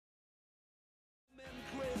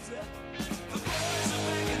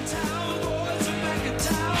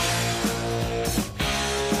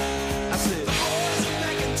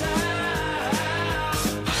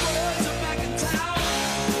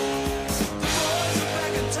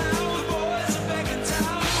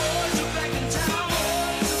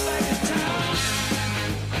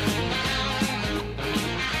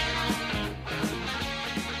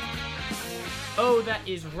Oh, that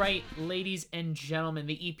is right, ladies and gentlemen.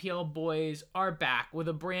 The EPL boys are back with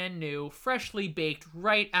a brand new, freshly baked,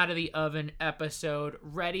 right out of the oven episode,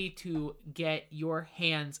 ready to get your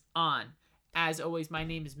hands on. As always, my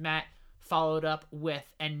name is Matt, followed up with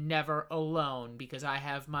and never alone, because I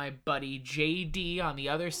have my buddy JD on the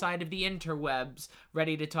other side of the interwebs,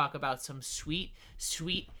 ready to talk about some sweet,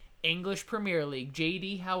 sweet English Premier League.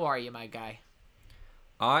 JD, how are you, my guy?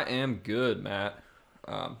 I am good, Matt.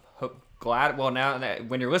 Glad. Well, now that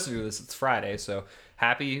when you're listening to this, it's Friday, so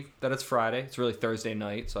happy that it's Friday. It's really Thursday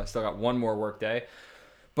night, so I still got one more work day.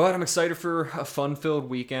 But I'm excited for a fun-filled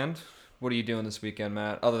weekend. What are you doing this weekend,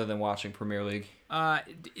 Matt, other than watching Premier League?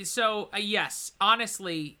 Yes.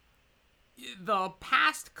 Honestly, the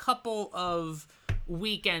past couple of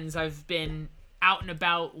weekends I've been out and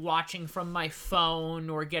about watching from my phone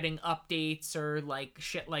or getting updates or like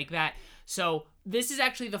shit like that. So this is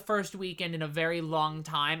actually the first weekend in a very long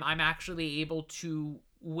time I'm actually able to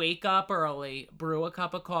wake up early, brew a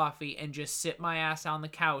cup of coffee, and just sit my ass on the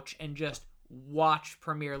couch and just watch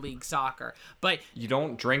Premier League soccer. But you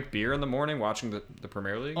don't drink beer in the morning watching the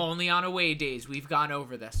Premier League? Only on away days. We've gone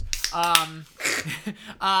over this.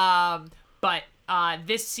 But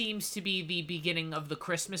this seems to be the beginning of the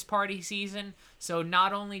Christmas party season. So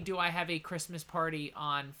not only do I have a Christmas party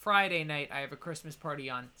on Friday night, I have a Christmas party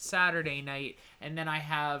on Saturday night, and then I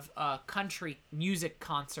have a country music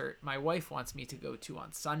concert my wife wants me to go to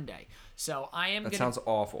on Sunday. So That sounds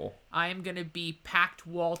awful. I am going to be packed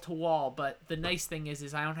wall to wall, but the nice thing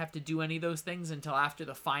is I don't have to do any of those things until after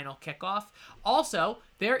the final kickoff. Also,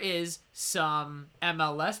 there is some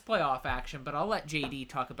MLS playoff action, but I'll let JD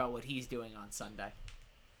talk about what he's doing on Sunday.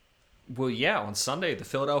 Well, yeah, on Sunday, the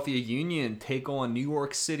Philadelphia Union take on New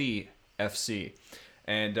York City FC.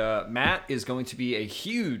 And Matt is going to be a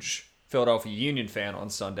huge Philadelphia Union fan on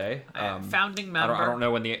Sunday. Founding member. I don't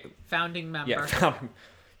know when the... Founding member. Yeah,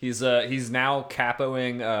 he's now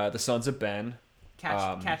capoing the Sons of Ben.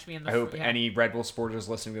 Catch me in the... I hope any Red Bull supporters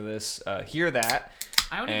listening to this hear that.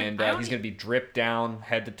 He's going to be dripped down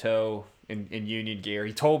head to toe in Union gear.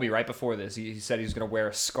 He told me right before this. He said he was going to wear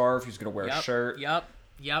a scarf. He was going to wear a shirt.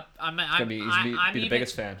 Yep. I'm the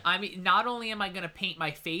biggest fan. I mean, not only am I going to paint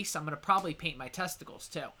my face, I'm going to probably paint my testicles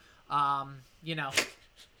too.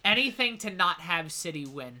 Anything to not have City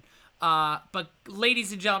win. But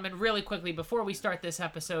ladies and gentlemen, really quickly, before we start this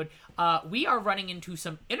episode, we are running into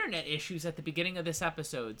some internet issues at the beginning of this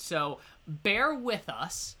episode. So bear with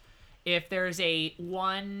us. If there's a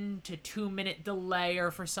 1 to 2 minute delay or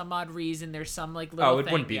for some odd reason there's some like little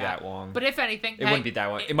thing. Wouldn't be that long. But if anything... It wouldn't be that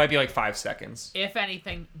long. It might be like 5 seconds. If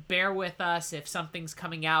anything, bear with us. If something's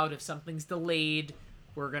coming out, if something's delayed,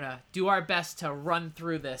 we're going to do our best to run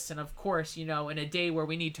through this. And of course, in a day where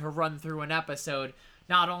we need to run through an episode,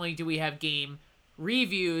 not only do we have game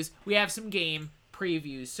reviews, we have some game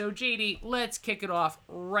previews. So JD, let's kick it off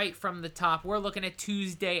right from the top. We're looking at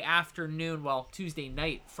Tuesday afternoon, Tuesday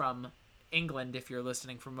night from England if you're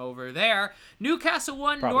listening from over there. Newcastle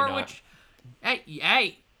 1, Probably Norwich.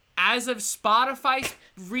 Hey, as of Spotify's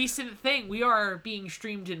recent thing, we are being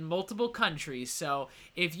streamed in multiple countries. So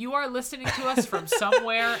if you are listening to us from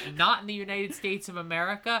somewhere not in the United States of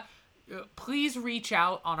America, please reach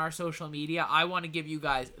out on our social media. I want to give you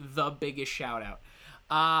guys the biggest shout out.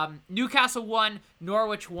 Newcastle 1,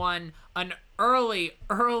 Norwich 1, an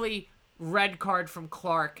early red card from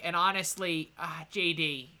Clark, and honestly,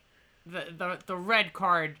 JD, the red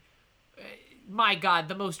card, my God,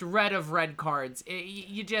 the most red of red cards.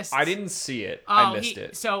 I didn't see it. I missed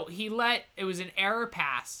it. So it was an error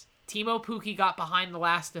pass. Timo Pukki got behind the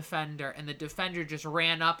last defender, and the defender just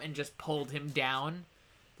ran up and just pulled him down.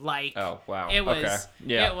 Oh, wow. It was, okay.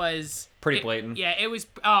 Yeah. It was pretty blatant. It was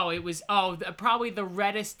probably the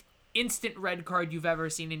reddest instant red card you've ever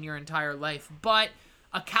seen in your entire life. But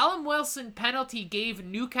a Callum Wilson penalty gave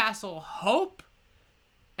Newcastle hope,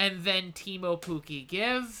 and then Timo Pukki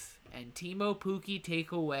give, and Timo Pukki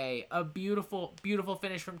take away. A beautiful, beautiful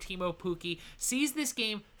finish from Timo Pukki. Sees this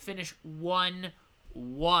game finish 1-1.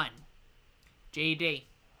 JD.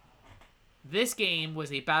 This game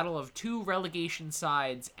was a battle of two relegation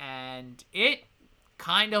sides, and it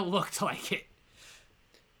kind of looked like it.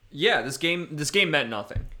 Yeah, this game meant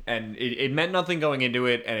nothing, and it meant nothing going into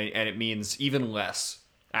it, and it means even less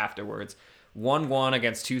afterwards. 1-1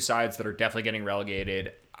 against two sides that are definitely getting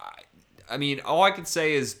relegated. I mean, all I could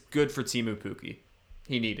say is good for Timu Pukki.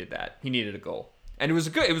 He needed that. He needed a goal. And it was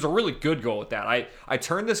a really good goal at that. I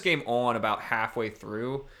turned this game on about halfway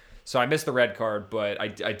through, so I missed the red card, but I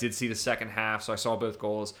did see the second half, so I saw both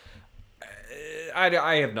goals.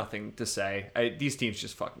 I have nothing to say. These teams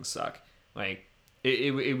just fucking suck. Like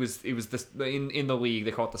it was this in the league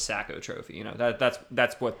they call it the Sacco Trophy. You know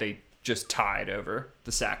that's what they just tied over,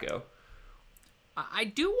 the Sacco. I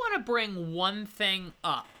do want to bring one thing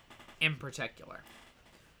up in particular.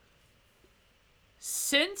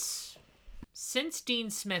 Since Dean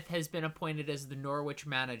Smith has been appointed as the Norwich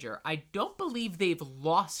manager, I don't believe they've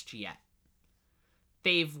lost yet.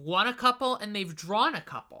 They've won a couple and they've drawn a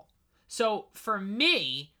couple. So for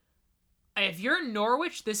me, if you're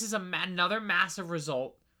Norwich, this is another massive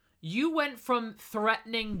result. You went from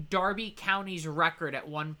threatening Derby County's record at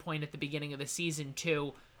one point at the beginning of the season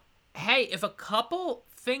to, hey, if a couple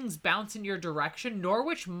things bounce in your direction,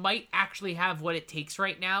 Norwich might actually have what it takes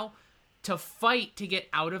right now to fight to get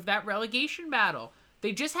out of that relegation battle.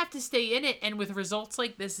 They just have to stay in it, and with results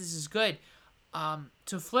like this is good.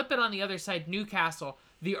 To flip it on the other side, Newcastle,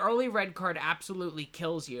 the early red card absolutely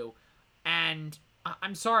kills you. And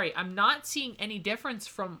I'm sorry, I'm not seeing any difference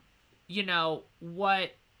from,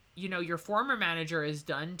 what, your former manager has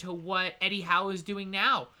done to what Eddie Howe is doing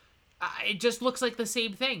now. It just looks like the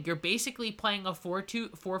same thing. You're basically playing a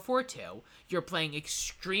 4-4-2. You're playing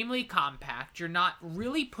extremely compact. You're not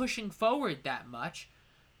really pushing forward that much.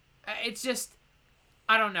 It's just,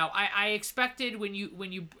 I don't know. I expected when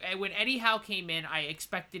Eddie Howe came in, I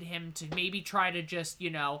expected him to maybe try to just,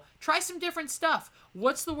 try some different stuff.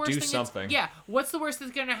 What's the worst thing? Do something. What's the worst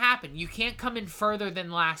that's going to happen? You can't come in further than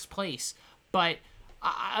last place. But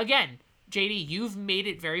again, JD, you've made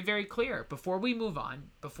it very, very clear. Before we move on,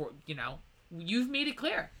 you've made it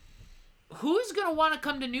clear. Who's going to want to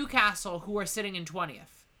come to Newcastle who are sitting in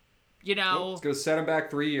 20th? It's going to set them back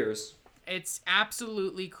 3 years. It's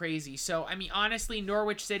absolutely crazy. So, I mean, honestly,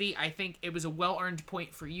 Norwich City, I think it was a well-earned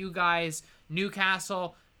point for you guys.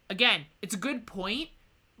 Newcastle, again, it's a good point,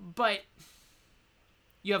 but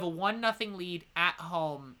you have a 1-0 lead at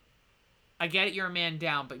home. I get it, you're a man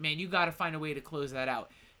down, but, man, you got to find a way to close that out.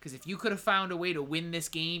 Because if you could have found a way to win this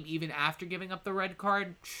game even after giving up the red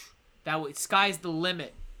card, sky's the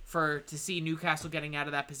limit to see Newcastle getting out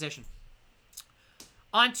of that position.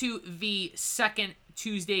 On to the second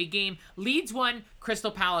Tuesday game. Leeds 1, Crystal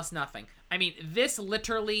Palace nothing. I mean, this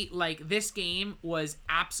game was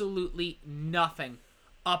absolutely nothing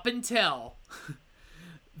up until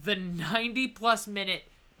the 90-plus minute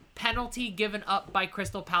penalty given up by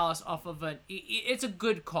Crystal Palace off of it's a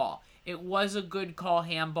good call. It was a good call,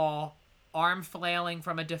 handball, arm flailing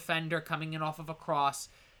from a defender coming in off of a cross,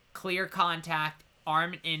 clear contact,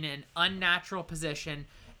 arm in an unnatural position,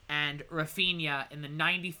 and Rafinha in the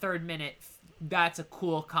 93rd minute. That's a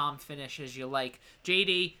cool, calm finish as you like.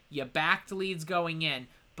 JD, you backed Leeds going in,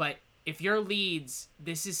 but if you're Leeds,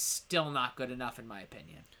 this is still not good enough in my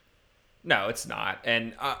opinion. No, it's not.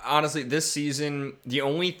 And honestly, this season, the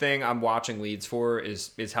only thing I'm watching Leeds for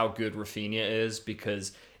is how good Rafinha is,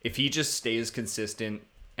 because if he just stays consistent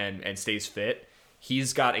and stays fit,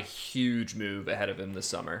 he's got a huge move ahead of him this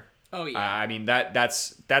summer. Oh yeah. I mean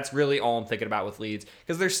that's really all I'm thinking about with Leeds,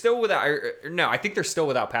 because they're still without. No, I think they're still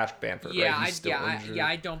without Patrick Bamford. Yeah, right? He's still injured.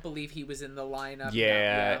 I don't believe he was in the lineup.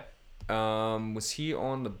 Yeah. Was he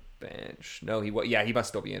on the bench? No, he was. Yeah, he must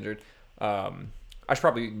still be injured. I should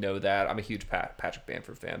probably know that. I'm a huge Patrick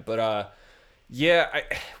Bamford fan, but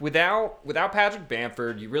without Patrick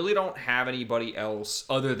Bamford, you really don't have anybody else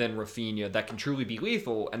other than Rafinha that can truly be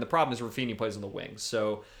lethal. And the problem is Rafinha plays on the wings,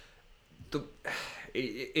 so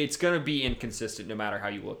it's going to be inconsistent no matter how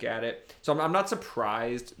you look at it. So I'm not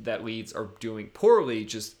surprised that Leeds are doing poorly.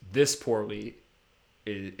 Just this poorly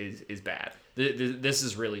is bad. This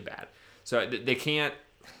is really bad. So they can't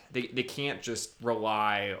just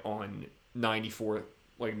rely on 94th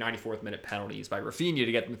minute penalties by Rafinha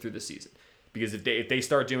to get them through the season. Because if they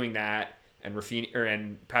start doing that and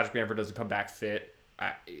and Patrick Bamford doesn't come back fit,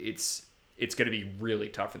 it's going to be really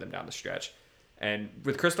tough for them down the stretch. And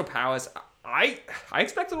with Crystal Palace, I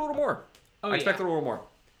expected a little more. I expected a little more.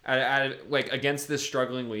 Against this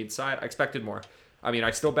struggling Leeds side, I expected more. I mean,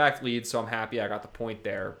 I still backed Leeds, so I'm happy I got the point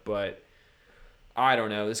there. But I don't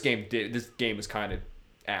know. This game was kind of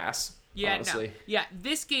ass. Yeah, honestly. No. Yeah,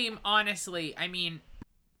 this game, honestly, I mean,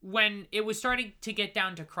 when it was starting to get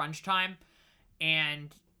down to crunch time,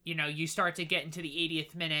 and you start to get into the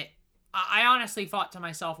 80th minute, I honestly thought to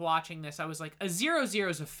myself watching this, I was like, a 0-0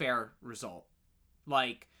 is a fair result.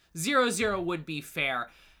 Like 0-0 would be fair.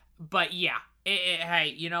 But yeah,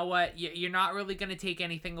 Hey, you know what? You're not really going to take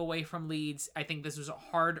anything away from Leeds. I think this was a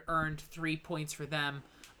hard-earned 3 points for them.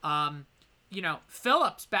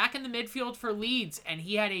 Phillips back in the midfield for Leeds, and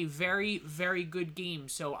he had a very, very good game.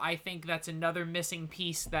 So I think that's another missing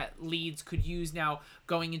piece that Leeds could use now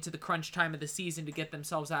going into the crunch time of the season to get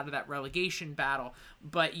themselves out of that relegation battle.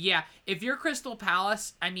 But yeah, if you're Crystal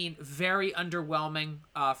Palace, I mean, very underwhelming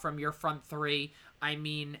from your front three. I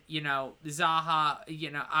mean, Zaha,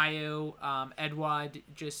 Ayew, Edouard,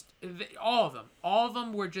 just all of them. All of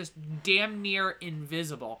them were just damn near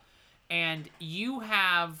invisible. And you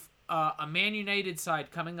have a Man United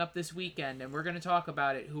side coming up this weekend, and we're going to talk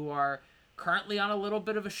about it, who are currently on a little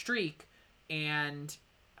bit of a streak. And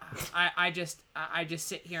I just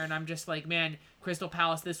sit here and I'm just like, man, Crystal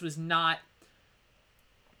Palace,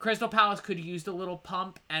 Crystal Palace could have used a little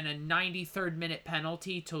pump and a 93rd minute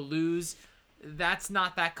penalty to lose. That's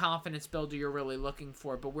not that confidence builder you're really looking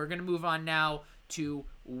for. But we're going to move on now to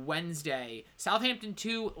Wednesday. Southampton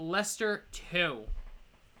 2, Leicester 2.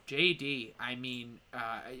 JD, I mean,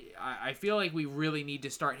 I feel like we really need to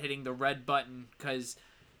start hitting the red button, because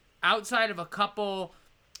outside of a couple,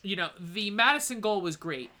 the Madison goal was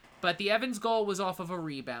great, but the Evans goal was off of a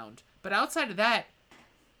rebound. But outside of that,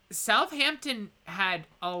 Southampton had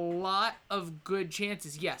a lot of good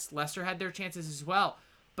chances. Yes, Leicester had their chances as well,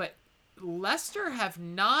 but Leicester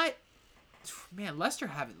haven't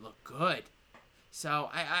looked good. So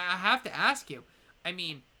I have to ask you, I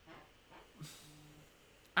mean,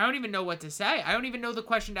 I don't even know what to say. I don't even know the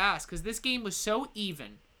question to ask, because this game was so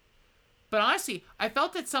even. But honestly, I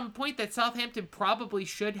felt at some point that Southampton probably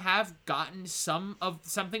should have gotten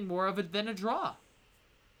something more of it than a draw.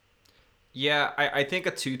 Yeah, I think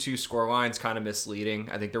a 2-2 scoreline is kind of misleading.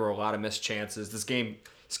 I think there were a lot of missed chances. This game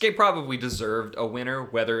probably deserved a winner,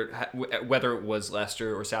 whether it was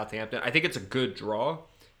Leicester or Southampton. I think it's a good draw,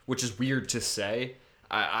 which is weird to say.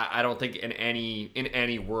 I don't think in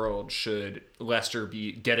any world should Leicester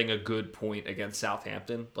be getting a good point against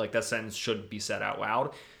Southampton. Like, that sentence shouldn't be said out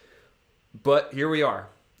loud. But here we are.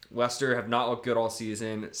 Leicester have not looked good all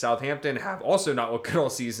season. Southampton have also not looked good all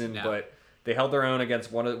season, No. But they held their own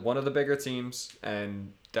against one of the bigger teams,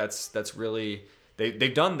 and that's really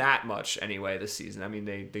they've done that much anyway this season. I mean,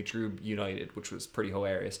 they drew United, which was pretty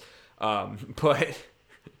hilarious. But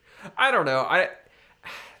I don't know.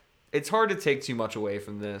 It's hard to take too much away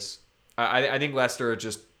from this. I think Leicester are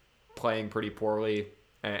just playing pretty poorly,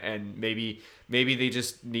 and maybe they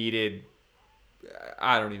just needed.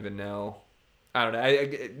 I don't even know. I don't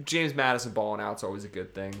know. James Maddison balling out's always a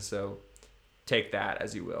good thing, so take that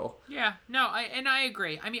as you will. Yeah, no, I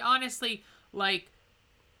agree. I mean, honestly, like,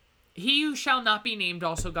 he who shall not be named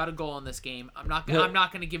also got a goal in this game. I'm not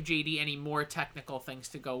going to give JD any more technical things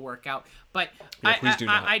to go work out, but yeah, please do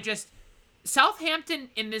not. I just Southampton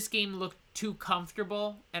in this game looked too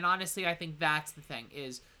comfortable, and honestly, I think that's the thing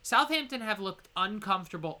is Southampton have looked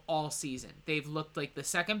uncomfortable all season. They've looked like the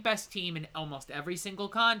second best team in almost every single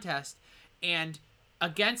contest, and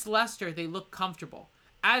against Leicester, they look comfortable.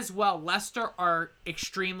 As well, Leicester are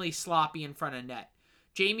extremely sloppy in front of net.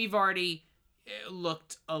 Jamie Vardy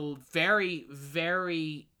looked a very,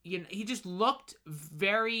 very, he just looked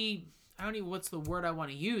very, I don't know what's the word I want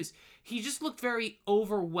to use. He just looked very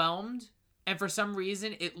overwhelmed. And for some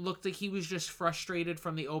reason, it looked like he was just frustrated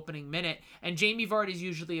from the opening minute. And Jamie Vardy's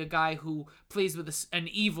usually a guy who plays with an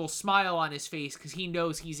evil smile on his face because he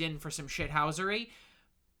knows he's in for some shithousery.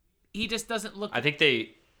 He just doesn't look. I think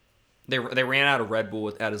they ran out of Red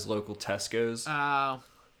Bull at his local Tesco's. Oh.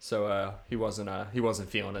 So he wasn't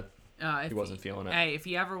feeling it. He wasn't feeling it. Hey, if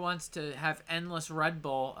he ever wants to have endless Red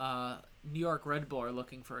Bull, New York Red Bull are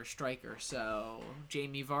looking for a striker. So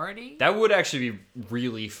Jamie Vardy. That would actually be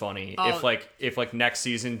really funny if next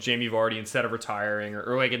season Jamie Vardy, instead of retiring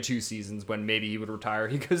or like in 2 seasons when maybe he would retire,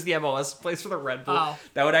 he goes to the MLS, plays for the Red Bull. Oh.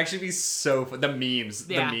 That would actually be so fun. The memes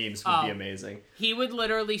would be amazing. He would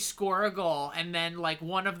literally score a goal, and then like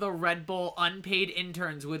one of the Red Bull unpaid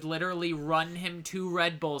interns would literally run him 2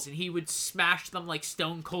 Red Bulls, and he would smash them like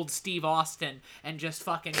Stone Cold Steve Austin, and just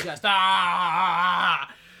fucking just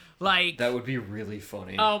like that would be really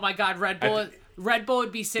funny. Oh my God, Red Bull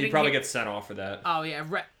would be sitting. He'd probably get sent off for that. Oh yeah,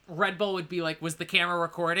 Red Bull would be like, was the camera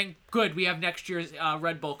recording? Good, we have next year's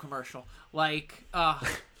Red Bull commercial. Like,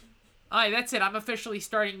 alright, that's it. I'm officially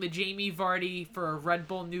starting the Jamie Vardy for Red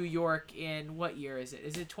Bull New York in what year is it?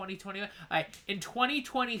 Is it 2021? Alright, in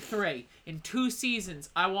 2023, in 2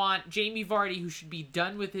 seasons, I want Jamie Vardy, who should be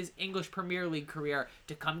done with his English Premier League career,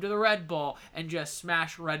 to come to the Red Bull and just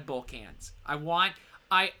smash Red Bull cans.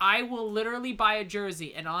 I will literally buy a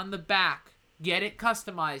jersey and on the back get it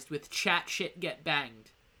customized with chat shit get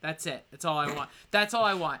banged. That's it. That's all I want. That's all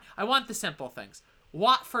I want. I want the simple things.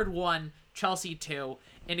 Watford 1, Chelsea 2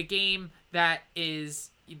 in a game that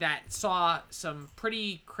saw some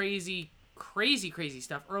pretty crazy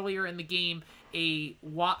stuff. Earlier in the game, a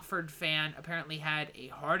Watford fan apparently had a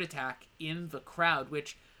heart attack in the crowd,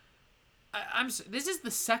 which this is the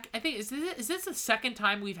second. I think is this the second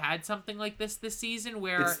time we've had something like this season?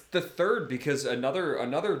 Where it's the third, because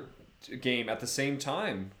another game at the same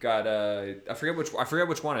time got I forget which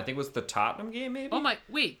one. I think it was the Tottenham game, maybe. Oh my!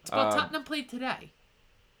 Wait, Tottenham played today.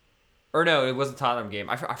 Or no, it wasn't Tottenham game.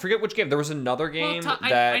 I forget which game. There was another game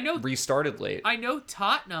that restarted late. I know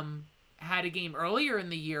Tottenham had a game earlier in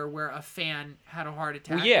the year where a fan had a heart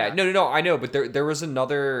attack. Well, yeah, no, I know, but there was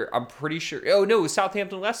another. I'm pretty sure. Oh no, it was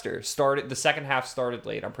Southampton Leicester. The second half started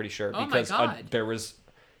late. I'm pretty sure because there was.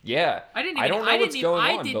 Yeah, I don't know what's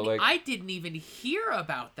going on, but like I didn't even hear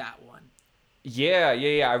about that one. Yeah.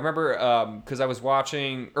 I remember because I was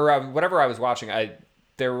watching whatever I was watching.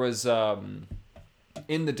 There was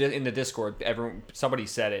in the Discord, somebody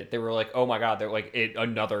said it. They were like, "Oh my god!" They're like,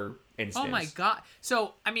 another instance. Oh my god!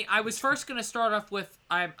 So I mean, I was first gonna start off with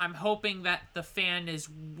I'm hoping that the fan is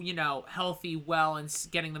healthy, well, and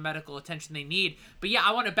getting the medical attention they need. But yeah,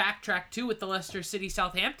 I want to backtrack too with the Leicester City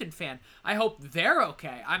Southampton fan. I hope they're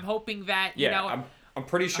okay. I'm hoping that I'm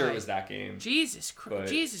pretty sure it was that game. Jesus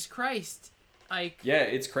Christ. Like, yeah,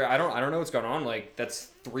 it's crazy. I don't know what's going on. Like, that's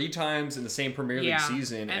 3 times in the same Premier League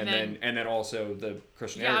season, and then also the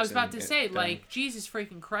Christian Eriksen. Yeah, I was about to say, Jesus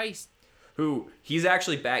freaking Christ. Who he's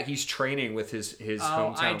actually back. He's training with his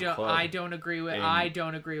hometown club. I don't agree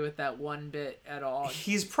with that one bit at all.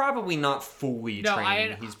 He's probably not fully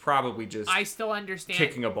training. He's probably just. I still understand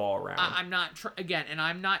kicking a ball around. I'm not and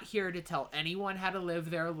I'm not here to tell anyone how to live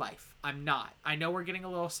their life. I'm not. I know we're getting a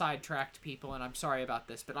little sidetracked, people, and I'm sorry about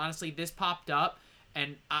this, but honestly, this popped up,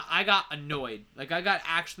 and I got annoyed. Like, I got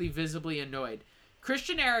actually visibly annoyed.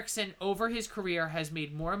 Christian Eriksen, over his career, has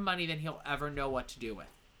made more money than he'll ever know what to do with.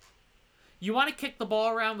 You want to kick the ball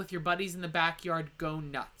around with your buddies in the backyard, go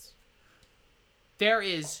nuts. There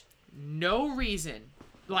is no reason.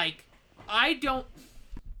 Like, I'm going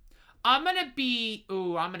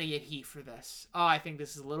to get heat for this. Oh, I think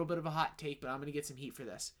this is a little bit of a hot take, but I'm going to get some heat for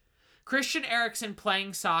this. Christian Eriksen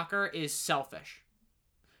playing soccer is selfish.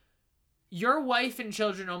 Your wife and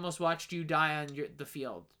children almost watched you die on the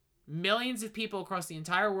field. Millions of people across the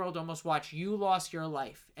entire world almost watched you lost your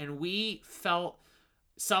life. And we felt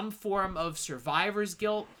some form of survivor's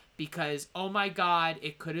guilt because, oh my God,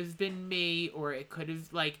 it could have been me, or it could have,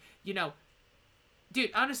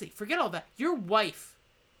 dude, honestly, forget all that. Your wife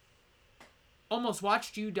almost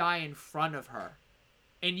watched you die in front of her.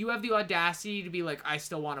 And you have the audacity to be like, I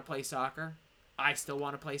still want to play soccer.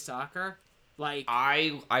 Like,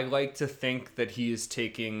 I like to think that he is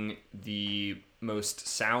taking the most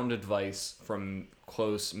sound advice from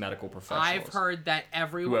close medical professionals. I've heard that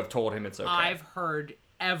everyone... who have told him it's okay. I've heard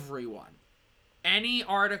everyone. Any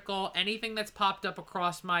article, anything that's popped up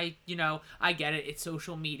across my, I get it, it's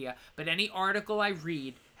social media. But any article I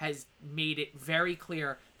read has made it very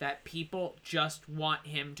clear that people just want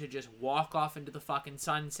him to just walk off into the fucking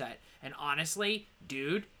sunset. And honestly,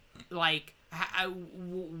 dude, like,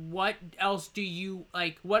 what else do you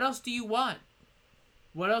want?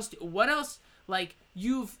 What else? Like,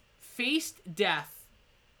 you've faced death,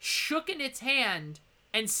 shooken its hand,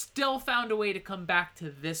 and still found a way to come back to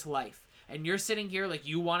this life. And you're sitting here like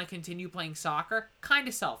you want to continue playing soccer? Kind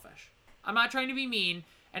of selfish. I'm not trying to be mean,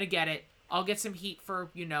 and I get it. I'll get some heat for,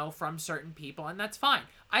 from certain people, and that's fine.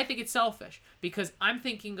 I think it's selfish because I'm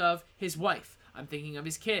thinking of his wife. I'm thinking of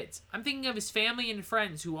his kids. I'm thinking of his family and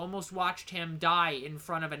friends who almost watched him die in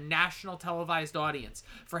front of a national televised audience.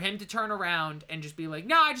 For him to turn around and just be like,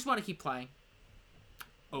 no, I just want to keep playing.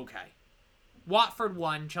 Okay. Watford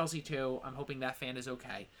 1, Chelsea 2. I'm hoping that fan is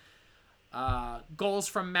okay. Goals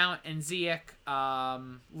from Mount and Ziyech.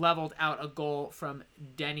 Leveled out a goal from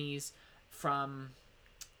Denny's from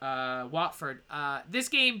Watford. This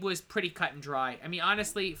game was pretty cut and dry. I mean,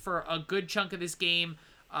 honestly, for a good chunk of this game,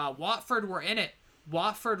 Watford were in it.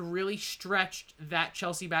 Watford really stretched that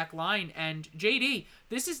Chelsea back line. And JD,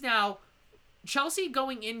 this is now... Chelsea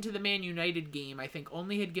going into the Man United game, I think,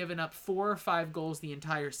 only had given up 4 or 5 goals the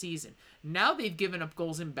entire season. Now they've given up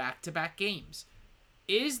goals in back-to-back games.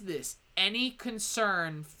 Is this any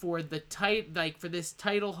concern for for this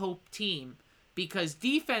title hope team? Because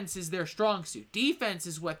defense is their strong suit. Defense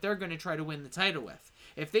is what they're going to try to win the title with.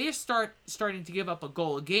 If they starting to give up a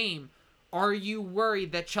goal a game, are you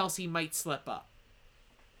worried that Chelsea might slip up?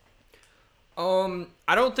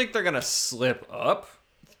 I don't think they're going to slip up,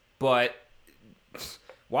 but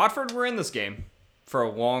Watford were in this game for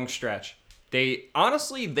a long stretch. They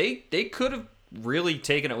honestly they could have really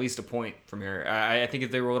taken at least a point from here. I think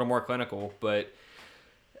if they were a little more clinical, but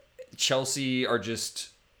Chelsea are just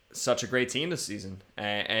such a great team this season,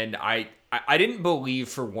 and I didn't believe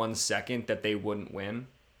for 1 second that they wouldn't win.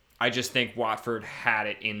 I just think Watford had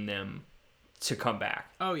it in them to come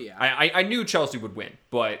back. Oh yeah. I knew Chelsea would win,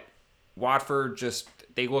 but Watford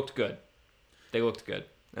they looked good. They looked good.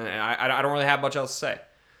 And I don't really have much else to say.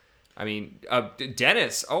 I mean,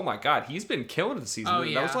 Dennis, oh my God, he's been killing it this season. Oh,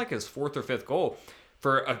 yeah. That was like his 4th or 5th goal.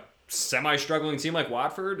 For a semi-struggling team like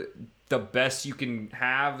Watford, the best you can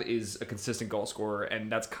have is a consistent goal scorer, and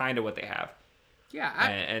that's kind of what they have. Yeah.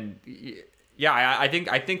 I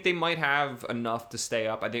think they might have enough to stay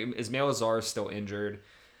up. I think Ismail Azar is still injured,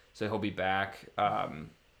 so he'll be back.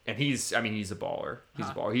 And he's a baller. He's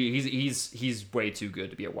a baller. He's way too good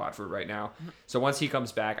to be at Watford right now. So once he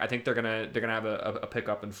comes back, I think they're gonna have a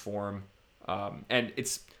pickup in form. And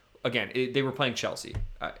it's they were playing Chelsea.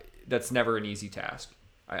 That's never an easy task.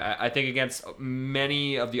 I think against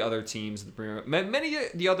many of the other teams in the Premier, many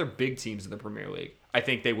of the other big teams in the Premier League, I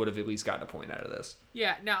think they would have at least gotten a point out of this.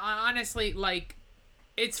 Yeah. Now, honestly, like,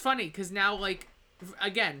 it's funny because now, like,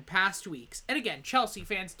 again, past weeks, and again, Chelsea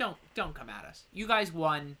fans, don't come at us. You guys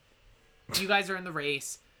won. You guys are in the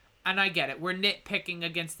race, and I get it. We're nitpicking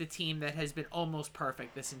against the team that has been almost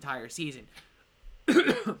perfect this entire season.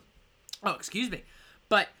 Oh, excuse me.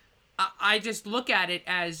 But I just look at it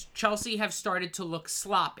as Chelsea have started to look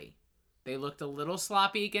sloppy. They looked a little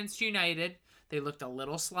sloppy against United. They looked a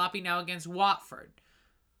little sloppy now against Watford.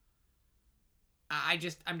 I'm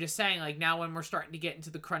just saying, like, now when we're starting to get into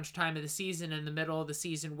the crunch time of the season, in the middle of the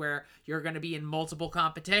season where you're going to be in multiple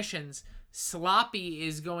competitions, sloppy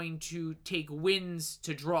is going to take wins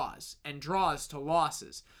to draws and draws to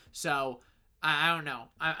losses. So, I don't know.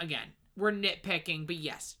 Again, we're nitpicking, but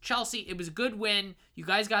yes, Chelsea, it was a good win. You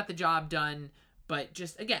guys got the job done, but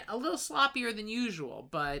just, again, a little sloppier than usual.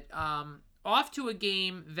 But off to a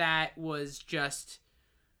game that was just,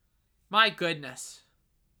 my goodness.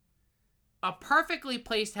 A perfectly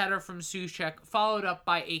placed header from Souček, followed up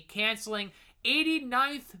by a canceling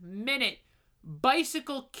 89th minute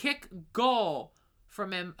bicycle kick goal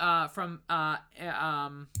from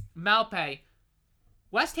Malpe.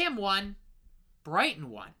 West Ham won. Brighton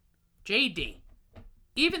won. JD.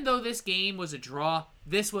 Even though this game was a draw,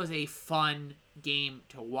 this was a fun game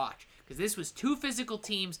to watch because this was two physical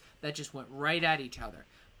teams that just went right at each other.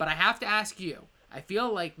 But I have to ask you, I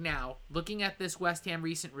feel like now, looking at this West Ham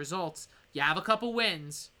recent results, you have a couple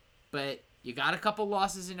wins, but you got a couple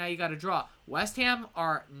losses and now you got a draw. West Ham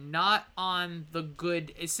are not on the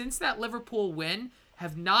good, since that Liverpool win,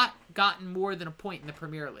 have not gotten more than a point in the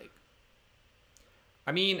Premier League.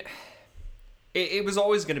 I mean, it was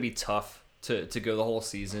always going to be tough to go the whole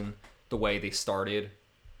season the way they started.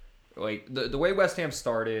 Like, the way West Ham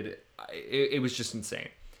started, it was just insane.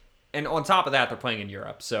 And on top of that, they're playing in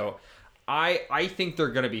Europe, so I think they're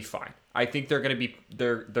going to be fine. I think they're going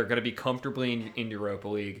to be comfortably in Europa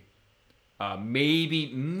League.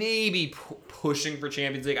 Maybe pushing for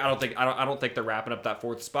Champions League. I don't think they're wrapping up that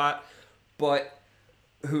 4th spot, but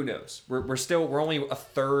who knows? We're only a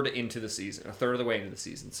third into the season, a third of the way into the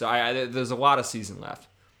season. So there's a lot of season left.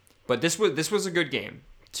 But this was a good game.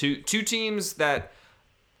 Two teams that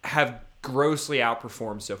have grossly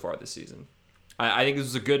outperformed so far this season. I think this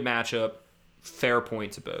was a good matchup. Fair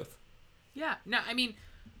point to both. Yeah. No, I mean,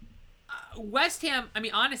 West Ham, I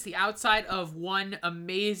mean, honestly, outside of one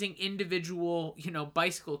amazing individual,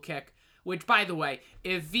 bicycle kick, which, by the way,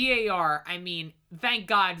 if VAR, I mean, thank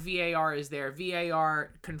God VAR is there.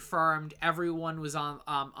 VAR confirmed everyone was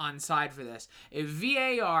on side for this. If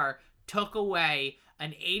VAR took away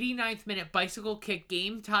an 89th minute bicycle kick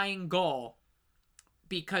game-tying goal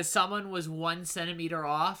because someone was 1 centimeter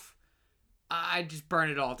off, I'd just burn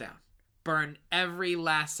it all down. Burn every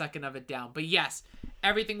last second of it down. But yes,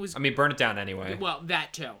 everything was... I mean, burn it down anyway. Well,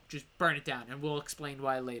 that too. Just burn it down, and we'll explain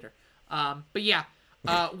why later. But yeah,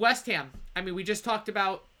 West Ham. I mean, we just talked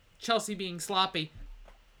about Chelsea being sloppy.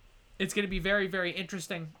 It's going to be very, very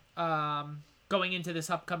interesting going into this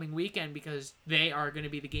upcoming weekend because they are going to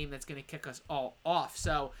be the game that's going to kick us all off.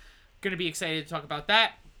 So, going to be excited to talk about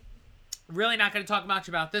that. Really not going to talk much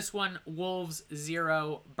about this one. Wolves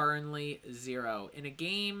 0, Burnley 0. In a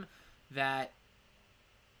game that,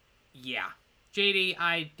 yeah. JD,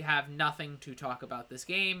 I have nothing to talk about this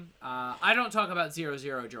game. I don't talk about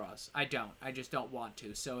 0-0 draws. I don't. I just don't want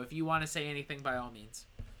to. So if you want to say anything, by all means.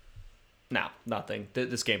 No, nothing.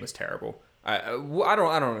 This game was terrible. I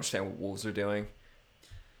don't understand what Wolves are doing.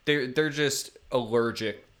 They're just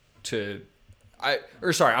allergic to...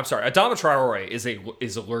 I'm sorry. Adama Traore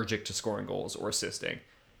is allergic to scoring goals or assisting.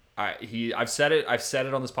 I've said it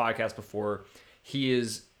on this podcast before. He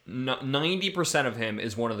is 90% of him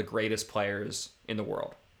is one of the greatest players in the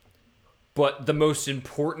world. But the most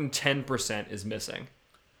important 10% is missing.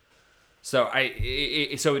 So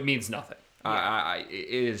it means nothing. Yeah.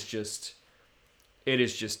 It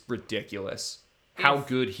is just ridiculous how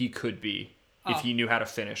good he could be if he knew how to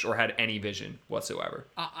finish or had any vision whatsoever.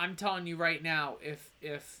 I'm telling you right now, if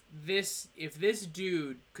this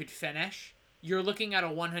dude could finish, you're looking at a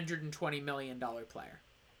 $120 million player.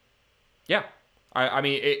 Yeah, I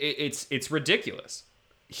mean it's ridiculous.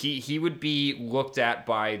 He would be looked at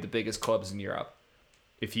by the biggest clubs in Europe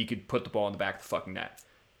if he could put the ball in the back of the fucking net.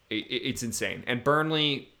 It's insane. And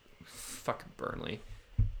fucking Burnley.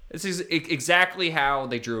 This is exactly how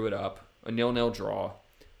they drew it up. A 0-0 draw.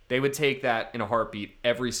 They would take that in a heartbeat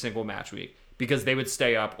every single match week because they would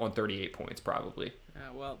stay up on 38 points probably.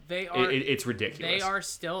 Well, they are. It's ridiculous. They are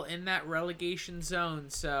still in that relegation zone,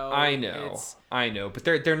 so I know, but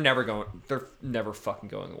they're never going. They're never fucking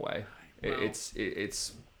going away. Well,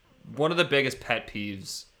 It's one of the biggest pet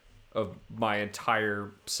peeves of my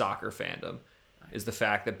entire soccer fandom is the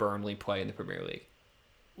fact that Burnley play in the Premier League.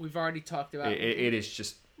 We've already talked about it is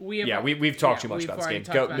just we've talked too much we've about this game. already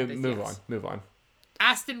talked about this, Move on.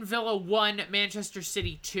 Aston Villa 1, Manchester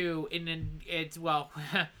City 2.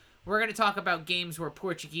 We're going to talk about games where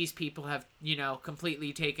Portuguese people have,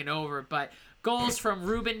 completely taken over. But goals from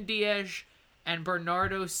Ruben Dias and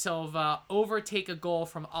Bernardo Silva overtake a goal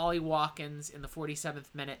from Ollie Watkins in the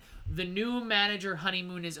 47th minute. The new manager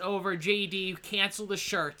honeymoon is over. JD, cancel the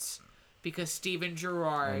shirts because Steven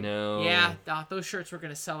Gerrard. I know. Yeah, those shirts were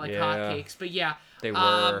going to sell like hotcakes. But yeah. They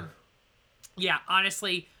were. Yeah,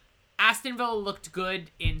 honestly, Aston Villa looked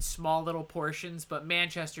good in small little portions, but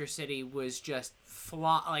Manchester City was just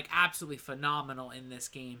absolutely phenomenal in this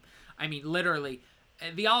game. I mean, literally,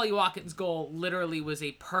 the Ollie Watkins goal literally was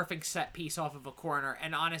a perfect set piece off of a corner,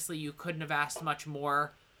 and honestly, you couldn't have asked much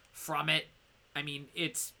more from it. I mean,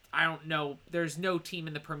 I don't know, there's no team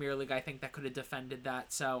in the Premier League, I think, that could have defended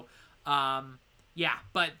that. So, yeah,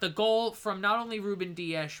 but the goal from not only Ruben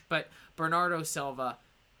Dias, but Bernardo Silva.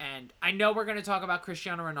 And I know we're going to talk about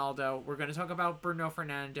Cristiano Ronaldo. We're going to talk about Bruno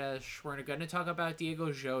Fernandes. We're going to talk about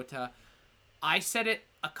Diego Jota. I said it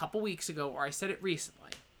a couple weeks ago, or I said it recently.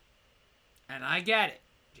 And I get it.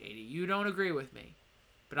 JD, you don't agree with me.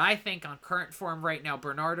 But I think on current form right now,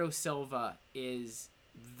 Bernardo Silva is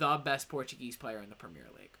the best Portuguese player in the Premier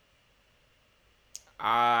League.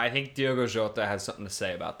 I think Diego Jota has something to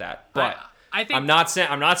say about that. But I think, I'm not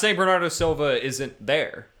saying Bernardo Silva isn't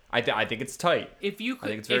there. I think it's tight. If you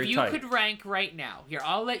could rank right now, here,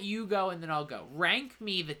 I'll let you go and then I'll go. Rank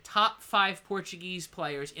me the top 5 Portuguese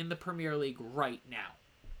players in the Premier League right now.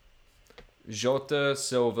 Jota,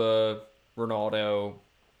 Silva, Ronaldo,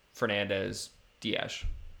 Fernandes, Dias.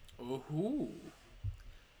 Ooh.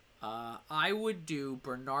 I would do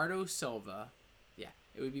Bernardo Silva. Yeah,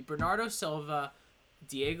 it would be Bernardo Silva,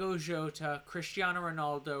 Diego Jota, Cristiano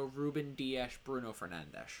Ronaldo, Ruben Dias, Bruno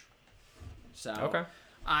Fernandes. So okay.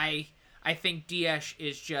 I think Dias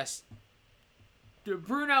is just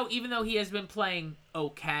Bruno, even though he has been playing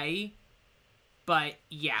okay, but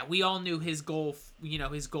yeah, we all knew his goal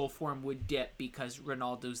form would dip because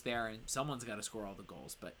Ronaldo's there and someone's got to score all the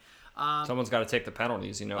goals. But someone's got to take the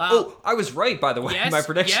penalties, I was right, by the way. Yes, my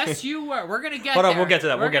prediction. Yes, you were. We're gonna get. Hold there. on, we'll get to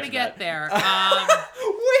that. We're gonna get there.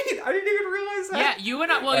 Wait, I didn't even realize that. Yeah, you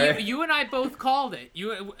and I. Well, you and I both called it.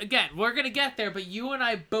 We're gonna get there, but you and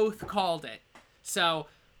I both called it. So,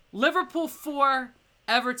 Liverpool 4,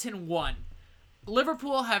 Everton 1.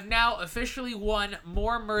 Liverpool have now officially won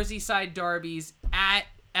more Merseyside derbies at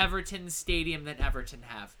Everton Stadium than Everton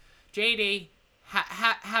have. JD,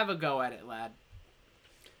 have a go at it, lad.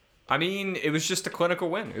 I mean, it was just a clinical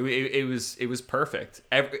win. It was perfect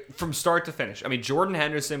from start to finish. I mean, Jordan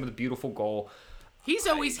Henderson with a beautiful goal. He's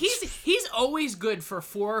always good for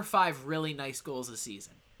 4 or 5 really nice goals a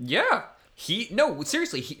season. Yeah,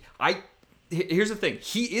 seriously, here's the thing.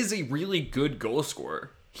 He is a really good goal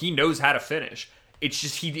scorer. He knows how to finish. It's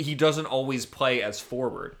just he doesn't always play as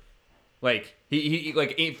forward. Like he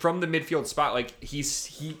from the midfield spot. Like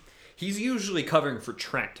he's usually covering for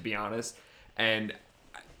Trent, to be honest. And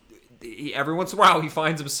every once in a while he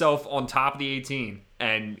finds himself on top of the 18,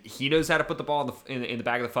 and he knows how to put the ball in the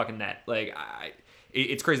back of the fucking net. Like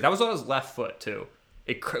it's crazy. That was on his left foot too.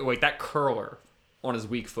 That curler on his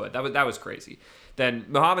weak foot. That was crazy. Then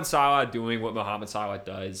Mohamed Salah doing what Mohamed Salah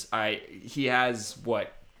does. He has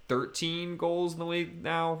 13 goals in the league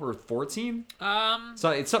now, or 14?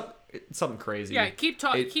 So it's something crazy. Yeah, keep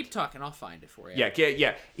talking. I'll find it for you.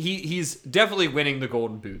 Yeah. He's definitely winning the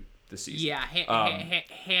Golden Boot this season. Yeah,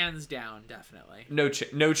 hands down, definitely.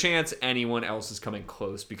 No chance anyone else is coming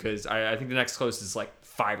close, because I think the next closest is like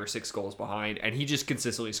 5 or 6 goals behind, and he just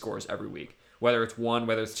consistently scores every week. Whether it's 1,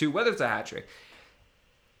 whether it's 2, whether it's a hat trick.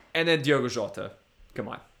 And then Diogo Jota. Come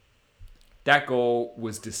on. That goal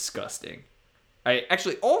was disgusting.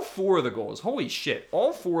 Actually, all 4 of the goals, holy shit,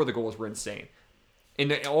 all 4 of the goals were insane.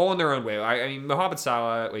 All in their own way. I mean, Mohamed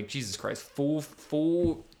Salah, like, Jesus Christ,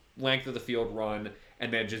 full length of the field run,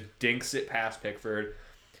 and then just dinks it past Pickford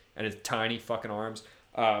and his tiny fucking arms.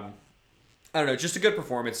 I don't know, just a good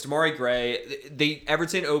performance. Damari Gray,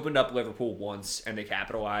 Everton opened up Liverpool once, and they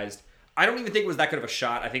capitalized. I don't even think it was that good of a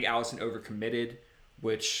shot. I think Alisson overcommitted,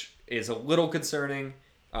 which is a little concerning.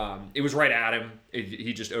 It was right at him.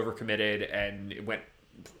 He just overcommitted, and it went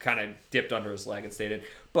kind of dipped under his leg and stayed in.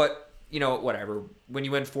 But, you know, whatever. When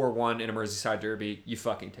you win 4-1 in a Merseyside derby, you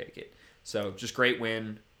fucking take it. So, just great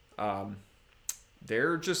win.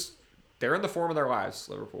 They're in the form of their lives,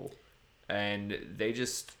 Liverpool. And they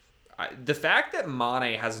just... the fact that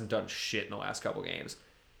Mane hasn't done shit in the last couple games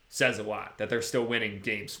says a lot. That they're still winning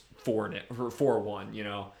games 4-1, you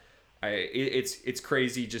know. It's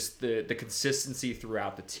crazy, just the consistency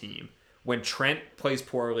throughout the team. When Trent plays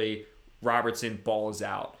poorly, Robertson balls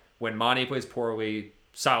out. When Mane plays poorly,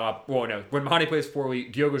 when Mane plays poorly,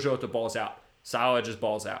 Diogo Jota balls out. Salah just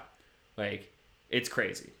balls out. Like, it's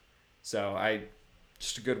crazy. So,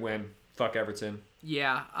 just a good win. Fuck Everton.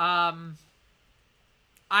 Yeah.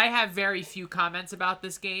 I have very few comments about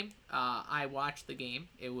this game. I watched the game.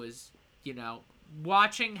 It was, you know,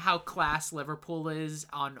 watching how class Liverpool is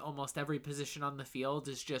on almost every position on the field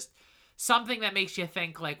is just something that makes you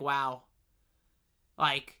think, like, wow.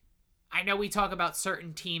 Like, I know we talk about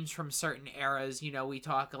certain teams from certain eras. You know, we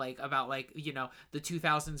talk, like, about, like, you know, the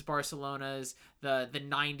 2000s Barcelonas, the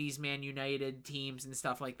 90s Man United teams and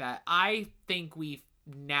stuff like that. I think we've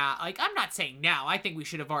now, like, I'm not saying now, I think we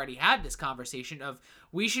should have already had this conversation of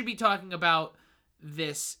we should be talking about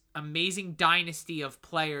this amazing dynasty of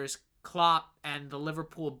players Klopp and the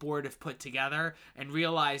Liverpool board have put together, and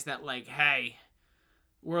realize that, like, hey,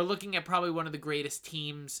 we're looking at probably one of the greatest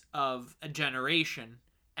teams of a generation.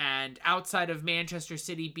 And outside of Manchester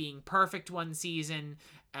City being perfect one season,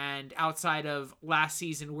 and outside of last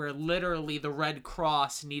season where literally the Red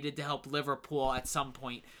Cross needed to help Liverpool at some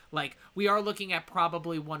point, like, we are looking at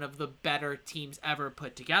probably one of the better teams ever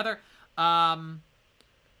put together.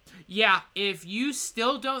 Yeah, if you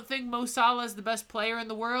still don't think Mo Salah is the best player in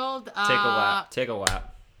the world, Take a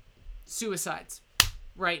lap. Suicides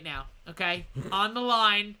right now, okay? On the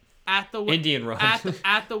line. At the Indian run.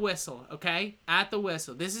 at the whistle, okay? At the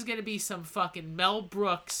whistle. This is gonna be some fucking Mel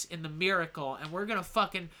Brooks in The Miracle, and we're gonna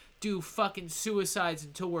fucking do fucking suicides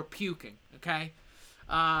until we're puking, okay?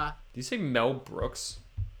 Do you say Mel Brooks?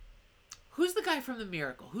 Who's the guy from The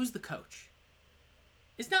Miracle? Who's the coach?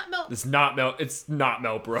 It's not Mel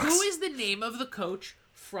Brooks. Who is the name of the coach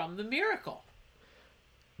from The Miracle?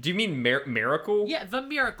 Do you mean Miracle? Yeah, The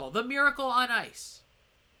Miracle. The Miracle on Ice.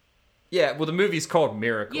 Yeah, well, the movie's called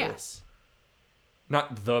Miracle. Yes.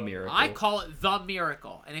 Not The Miracle. I call it The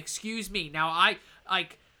Miracle. And excuse me. Now,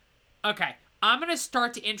 okay, I'm going to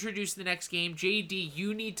start to introduce the next game. JD,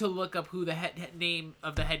 you need to look up who the name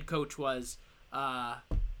of the head coach was.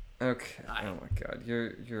 Okay. Oh, my God.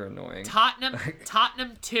 You're annoying.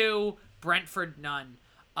 Tottenham 2, Brentford none.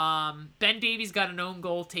 Ben Davies got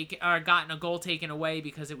gotten a goal taken away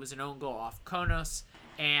because it was an own goal off Konos.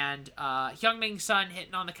 And Heung-min Son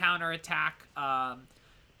hitting on the counter-attack.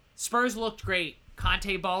 Spurs looked great.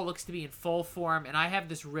 Conte ball looks to be in full form. And I have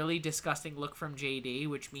this really disgusting look from JD,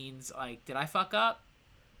 which means, like, did I fuck up?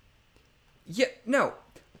 Yeah, no.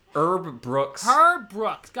 Herb Brooks. God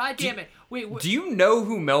damn it. Wait. Do you know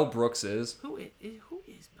who Mel Brooks is? Who is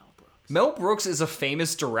Mel Brooks? Mel Brooks is a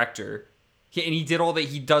famous director. He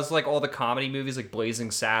does, like, all the comedy movies, like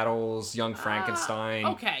Blazing Saddles, Young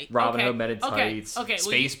Frankenstein, Robin Hood Men in Tights,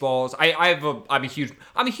 Spaceballs.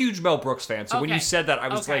 I'm a huge Mel Brooks fan. So when you said that, I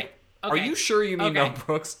was like, are you sure you mean Mel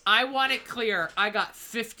Brooks? I want it clear. I got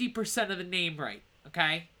 50% of the name right.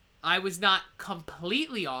 Okay, I was not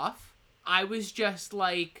completely off. I was just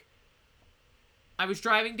like, I was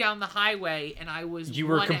driving down the highway and I was. You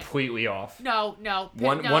were completely off. No.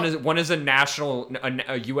 One is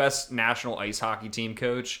a U.S. national ice hockey team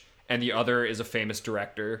coach, and the other is a famous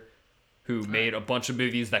director who made a bunch of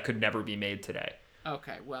movies that could never be made today.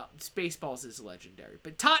 Okay, well, Spaceballs is legendary,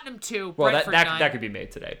 but Tottenham 2, well, Brentford none. that could be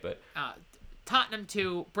made today, but Tottenham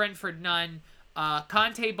 2, Brentford none.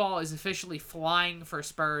 Conte ball is officially flying for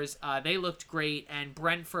Spurs. They looked great, and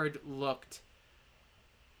Brentford looked.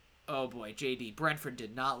 Oh boy, JD, Brentford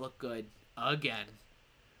did not look good again.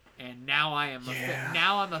 And now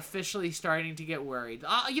now I'm officially starting to get worried.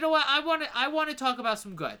 You know what? I want to talk about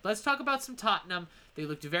some good. Let's talk about some Tottenham. They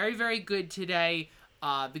looked very, very good today.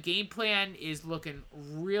 The game plan is looking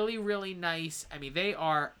really, really nice. I mean, they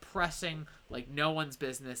are pressing like no one's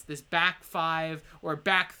business. This back five or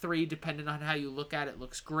back three, depending on how you look at it,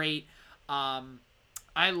 looks great.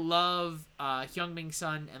 I love Heung-min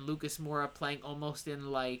Son and Lucas Moura playing almost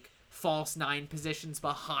in like false 9 positions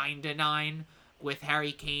behind a 9 with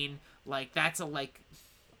Harry Kane. Like, that's I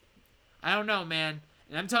don't know, man.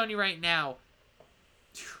 And I'm telling you right now,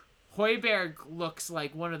 Højbjerg looks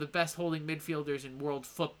like one of the best holding midfielders in world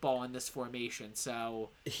football in this formation. So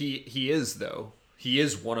he is, though. He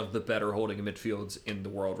is one of the better holding midfields in the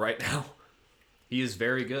world right now. He is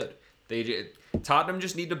very good. Tottenham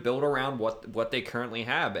just need to build around what they currently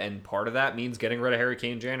have, and part of that means getting rid of Harry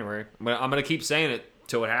Kane in January. I'm gonna keep saying it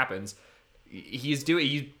till it happens. He's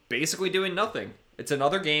basically doing nothing. It's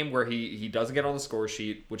another game where he doesn't get on the score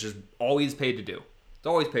sheet, which is all he's paid to do. It's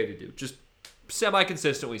always paid to do. Just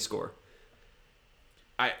semi-consistently score.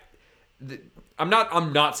 I'm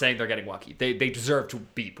not saying they're getting lucky. They deserve to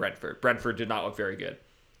beat Brentford. Brentford did not look very good,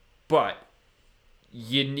 but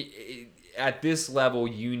at this level,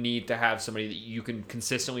 you need to have somebody that you can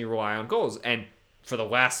consistently rely on goals. And for the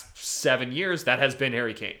last 7 years, that has been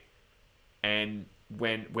Harry Kane. And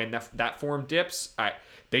when that form dips,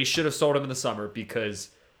 they should have sold him in the summer because,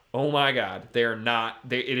 oh my God,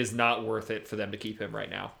 it is not worth it for them to keep him right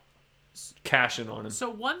now. Cash in on him. So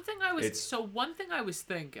one thing I was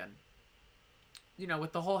thinking,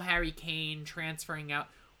 with the whole Harry Kane transferring out,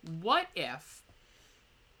 what if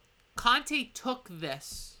Conte took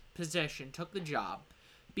this position, took the job,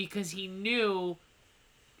 because he knew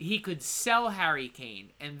he could sell Harry Kane,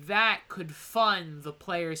 and that could fund the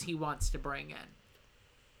players he wants to bring in?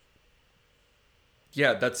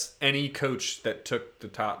 Yeah, that's any coach that took the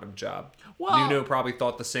Tottenham job. Well, Nuno probably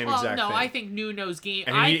thought the same exact thing. No, I think Nuno's game...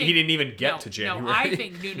 And he didn't even get to January. No, I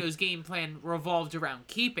think Nuno's game plan revolved around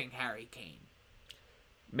keeping Harry Kane.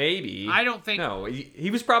 Maybe. I don't think... No, he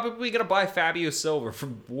was probably going to buy Fabio Silva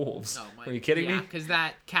from Wolves. Are you kidding me? Yeah, because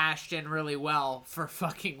that cashed in really well for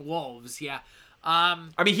fucking Wolves, yeah. I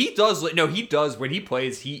mean, he does... No, he does. When he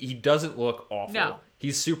plays, he doesn't look awful. No.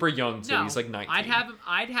 He's super young, too. He's like 19.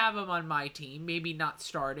 I'd have him on my team. Maybe not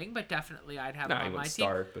starting, but definitely I'd have him on my team.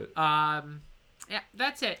 Start, but... yeah,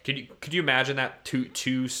 that's it. Could you imagine that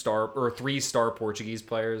 2-star or 3-star Portuguese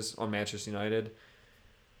players on Manchester United?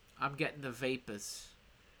 I'm getting the vapors.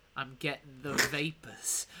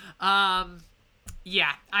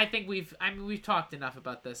 Yeah, I think we've talked enough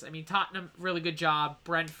about this. I mean, Tottenham, really good job.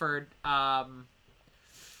 Brentford,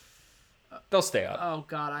 they'll stay up. Oh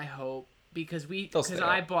God, I hope. Because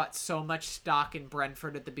I bought so much stock in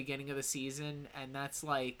Brentford at the beginning of the season, and that's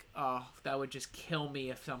like, that would just kill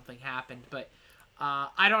me if something happened. But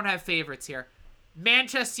I don't have favorites here.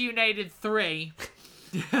 Manchester United 3.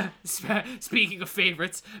 Speaking of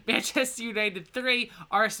favorites, Manchester United 3,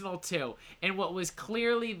 Arsenal 2. And what was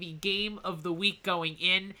clearly the game of the week going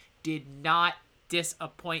in did not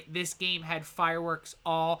disappoint. This game had fireworks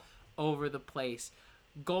all over the place.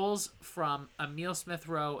 Goals from Emile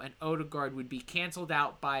Smith-Rowe and Odegaard would be canceled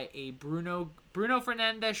out by a Bruno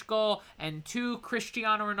Fernandes goal and 2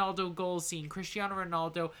 Cristiano Ronaldo goals, seeing Cristiano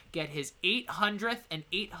Ronaldo get his 800th and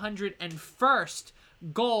 801st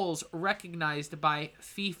goals recognized by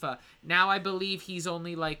FIFA. Now I believe he's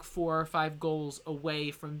only like 4 or 5 goals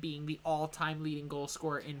away from being the all-time leading goal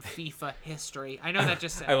scorer in FIFA history. I know that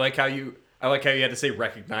just said. I like how you had to say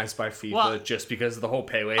recognized by FIFA just because of the whole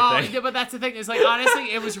Pele thing. Yeah, but that's the thing. Is like,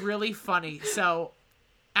 honestly, it was really funny. So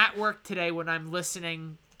at work today when I'm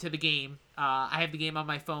listening to the game, I have the game on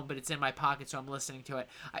my phone, but it's in my pocket, so I'm listening to it.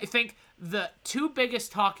 I think the 2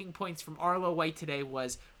 biggest talking points from Arlo White today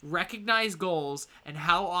was recognize goals and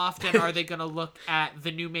how often are they going to look at the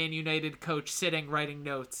new Man United coach sitting writing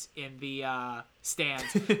notes in the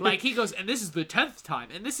stands. Like, he goes, and this is the 10th time,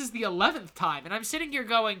 and this is the 11th time. And I'm sitting here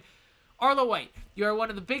going, Arlo White, you are one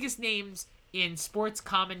of the biggest names in sports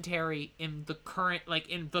commentary in the current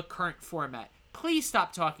format. Please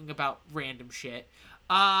stop talking about random shit.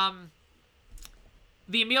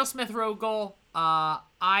 The Emile Smith-Rowe goal,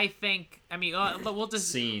 I think. I mean, absolute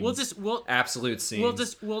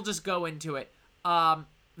scenes. We'll just go into it.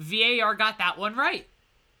 VAR got that one right.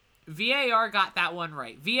 VAR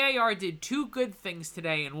did 2 good things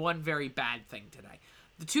today and 1 very bad thing today.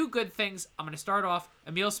 The 2 good things, I'm going to start off,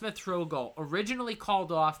 Emile Smith-Rowe goal. Originally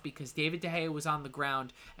called off because David De Gea was on the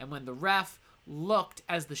ground, and when the ref looked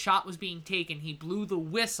as the shot was being taken, he blew the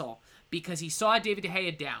whistle because he saw David De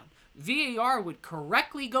Gea down. VAR would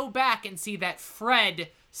correctly go back and see that Fred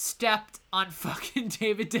stepped on fucking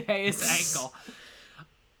David De Gea's ankle.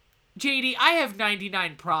 JD, I have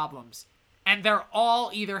 99 problems, and they're all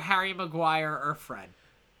either Harry Maguire or Fred.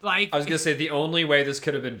 Like, I was gonna say the only way this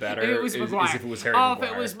could have been better is if it was Harry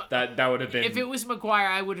Maguire. That would have been. If it was Maguire,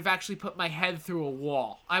 I would have actually put my head through a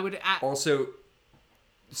wall. I would also.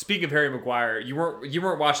 Speaking of Harry Maguire, you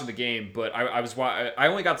weren't watching the game, but I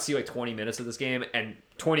only got to see like 20 minutes of this game, and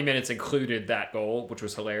 20 minutes included that goal, which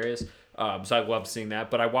was hilarious. So I loved seeing that.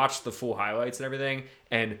 But I watched the full highlights and everything,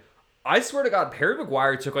 and I swear to God, Harry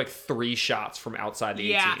Maguire took like 3 shots from outside the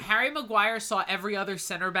 18. Yeah, Harry Maguire saw every other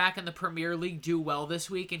center back in the Premier League do well this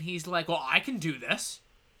week, and he's like, well, I can do this.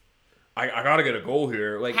 I gotta get a goal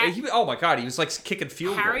here. Like, oh my God, he was like kicking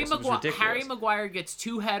field goals. It was ridiculous. Harry Maguire gets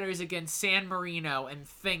 2 headers against San Marino and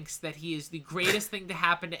thinks that he is the greatest thing to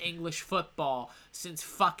happen to English football since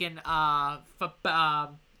fucking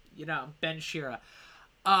Ben Shearer.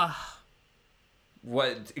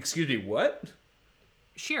 What? Excuse me. What?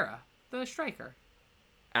 Shearer, the striker.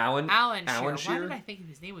 Alan Shearer. Shearer? Why did I think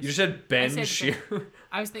his name was? You just said Ben Shearer.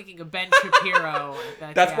 I was thinking of Ben Shapiro.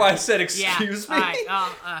 That's why I said excuse me.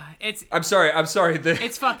 I'm sorry.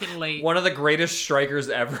 It's fucking late. One of the greatest strikers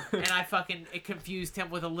ever. And it confused him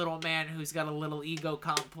with a little man who's got a little ego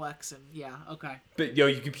complex, and yeah, okay. But yo,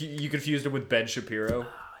 you confused him with Ben Shapiro.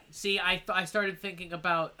 See, I started thinking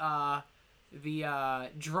about the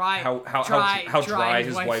dry how dry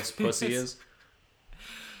his wife's pussy is.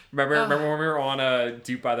 Remember when we were on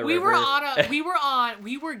Duke by the River?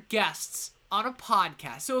 We were guests on a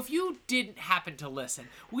podcast. So if you didn't happen to listen,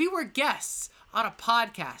 we were guests on a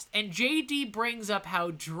podcast, and JD brings up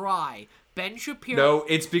how dry Ben Shapiro. No,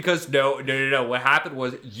 it's because no. What happened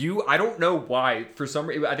was I don't know why. For some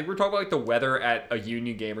reason, I think we were talking about like the weather at a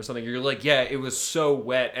Union game or something. You're like, yeah, it was so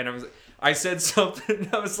wet, and I said something.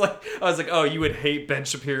 I was like, oh, you would hate Ben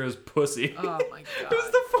Shapiro's pussy. Oh my God, it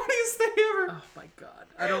was the funniest thing ever. Oh my God.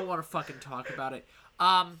 I don't want to fucking talk about it.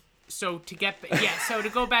 So to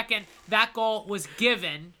go back in, that goal was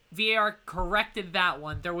given. VAR corrected that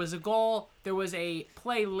one. There was a goal. There was a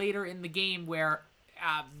play later in the game where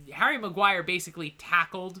Harry Maguire basically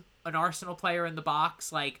tackled an Arsenal player in the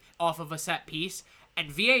box, like off of a set piece,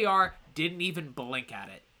 and VAR didn't even blink at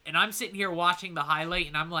it. And I'm sitting here watching the highlight,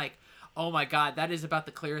 and I'm like, oh my God, that is about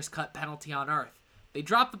the clearest cut penalty on earth. They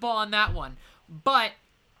dropped the ball on that one, but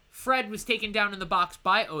Fred was taken down in the box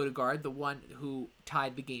by Odegaard, the one who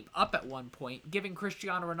tied the game up at one point, giving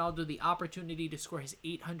Cristiano Ronaldo the opportunity to score his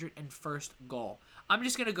 801st goal. I'm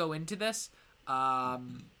just going to go into this.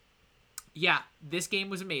 This game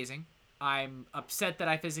was amazing. I'm upset that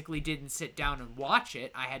I physically didn't sit down and watch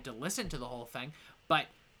it. I had to listen to the whole thing. But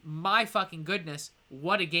my fucking goodness,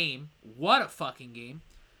 what a game. What a fucking game.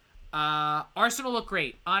 Arsenal look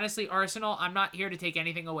great. Honestly, Arsenal, I'm not here to take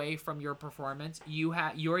anything away from your performance.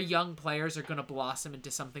 Your young players are going to blossom into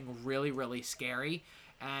something really, really scary.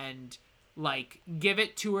 And, give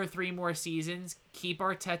it 2 or 3 more seasons. Keep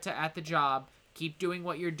Arteta at the job. Keep doing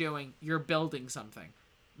what you're doing. You're building something.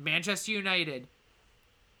 Manchester United.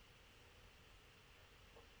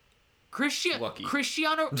 Cristiano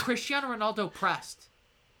Ronaldo pressed.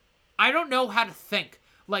 I don't know how to think.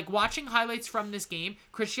 Watching highlights from this game,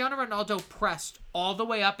 Cristiano Ronaldo pressed all the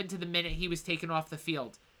way up into the minute he was taken off the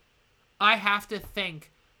field. I have to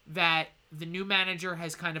think that the new manager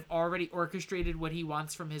has kind of already orchestrated what he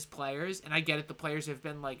wants from his players, and I get it, the players have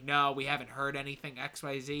been like, no, we haven't heard anything,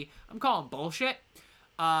 XYZ. I'm calling bullshit.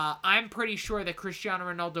 I'm pretty sure that Cristiano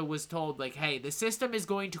Ronaldo was told, hey, the system is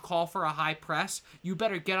going to call for a high press. You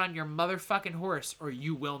better get on your motherfucking horse or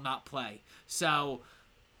you will not play. So,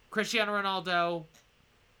 Cristiano Ronaldo,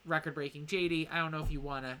 record-breaking. JD, I don't know if you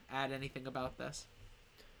want to add anything about this.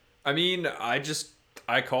 I mean, I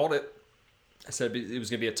called it. I said it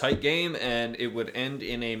was going to be a tight game, and it would end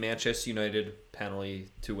in a Manchester United penalty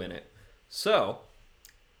to win it. So,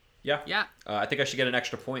 yeah. Yeah. I think I should get an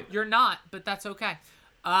extra point. You're not, but that's okay.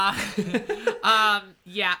 After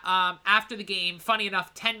the game, funny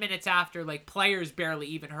enough, 10 minutes after, players barely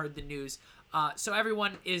even heard the news. So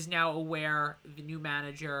everyone is now aware the new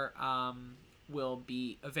manager will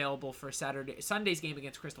be available for Sunday's game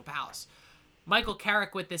against Crystal Palace. Michael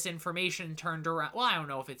Carrick, with this information, turned around. Well, I don't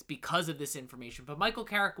know if it's because of this information, but Michael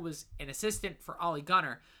Carrick was an assistant for Ole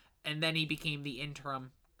Gunnar, and then he became the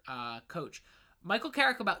interim coach. Michael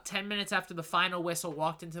Carrick, about 10 minutes after the final whistle,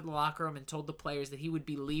 walked into the locker room and told the players that he would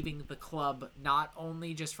be leaving the club, not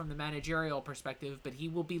only just from the managerial perspective, but he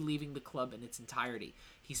will be leaving the club in its entirety.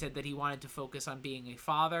 He said that he wanted to focus on being a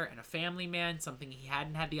father and a family man, something he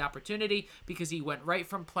hadn't had the opportunity because he went right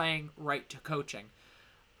from playing right to coaching.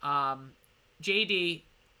 JD,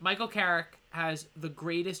 Michael Carrick has the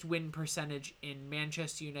greatest win percentage in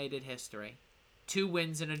Manchester United history. 2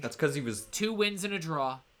 wins and a That's because he was 2 wins and a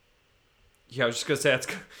draw. Yeah, I was just gonna say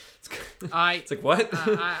it's like what?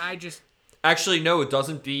 I just actually no. It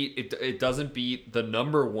doesn't beat it doesn't beat the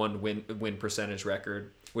number 1 win percentage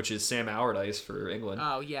record, which is Sam Allardyce for England.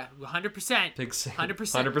 Oh yeah, 100%. Big Sam. 100%.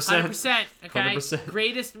 100%. Okay. 100%.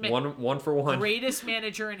 Greatest one for one. Greatest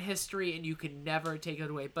manager in history, and you can never take it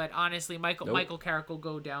away. But honestly, Michael Carrick will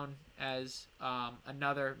go down as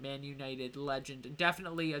another Man United legend, and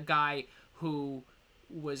definitely a guy who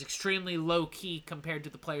was extremely low-key compared to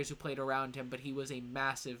the players who played around him, but he was a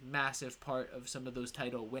massive part of some of those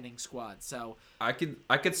title-winning squads. So I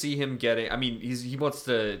could see him getting. I mean, he wants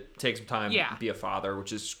to take some time to be a father,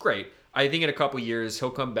 which is great. I think in a couple years he'll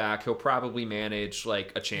come back. He'll probably manage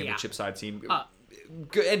like a championship side team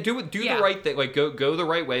and do the right thing. Like go the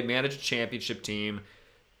right way, manage a championship team.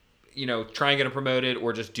 Try and get him promoted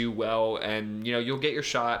or just do well, and you'll get your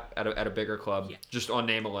shot at a bigger club just on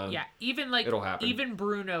name alone. Yeah, it'll happen. Even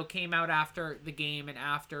Bruno came out after the game and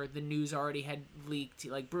after the news already had leaked.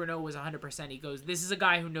 Like Bruno was 100%. He goes, "This is a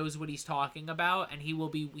guy who knows what he's talking about, and he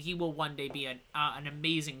will one day be an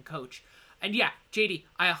amazing coach." And yeah, JD,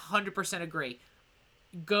 I 100% agree.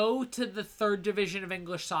 Go to the 3rd division of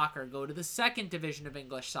English soccer. Go to the 2nd division of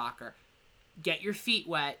English soccer. Get your feet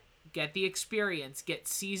wet. Get the experience. Get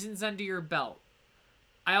seasons under your belt.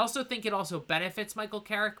 I also think it also benefits Michael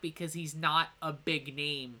Carrick because he's not a big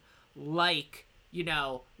name like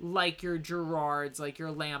your Gerrards, like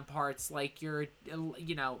your Lamparts, like your,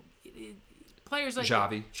 players like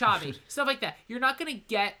Xavi, stuff like that. You're not going to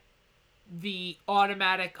get the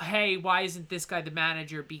automatic, hey, why isn't this guy the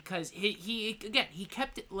manager? Because he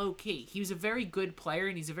kept it low key. He was a very good player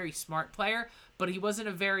and he's a very smart player, but he wasn't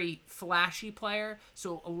a very flashy player.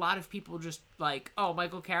 So a lot of people just like, oh,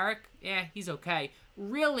 Michael Carrick, he's okay.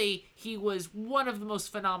 Really, he was one of the most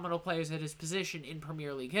phenomenal players at his position in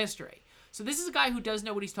Premier League history. So this is a guy who does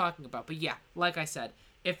know what he's talking about. But yeah, like I said,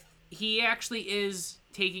 if he actually is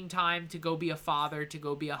taking time to go be a father, to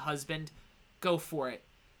go be a husband, go for it.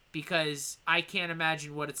 Because I can't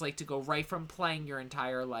imagine what it's like to go right from playing your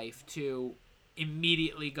entire life to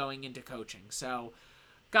immediately going into coaching. So,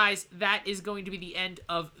 guys, that is going to be the end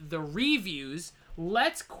of the reviews.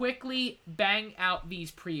 Let's quickly bang out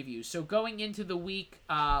these previews. So, going into the week,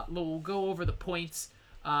 we'll go over the points.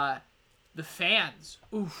 The fans.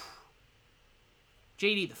 Oof.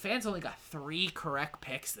 JD, the fans only got 3 correct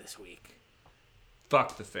picks this week.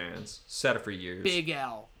 Fuck the fans. Said it for years. Big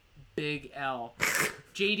L.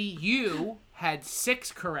 JD, you had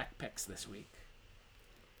 6 correct picks this week.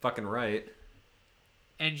 Fucking right.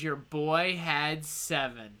 And your boy had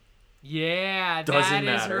 7. Yeah, Doesn't that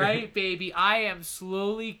matter. Is right, baby. I am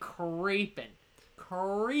slowly creeping.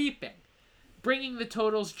 Bringing the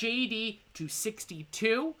totals, JD to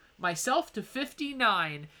 62, myself to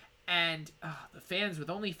 59, and the fans with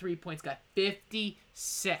only 3 points got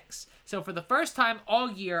 56. So for the first time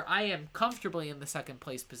all year, I am comfortably in the 2nd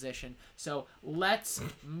place position. So let's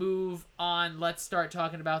move on. Let's start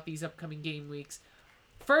talking about these upcoming game weeks.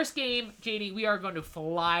 First game, JD, we are going to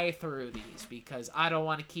fly through these because I don't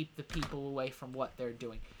want to keep the people away from what they're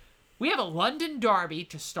doing. We have a London derby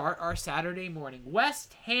to start our Saturday morning.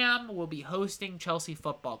 West Ham will be hosting Chelsea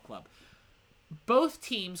Football Club. Both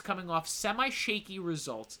teams coming off semi-shaky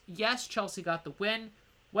results. Yes, Chelsea got the win.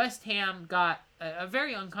 West Ham got a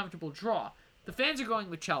very uncomfortable draw. The fans are going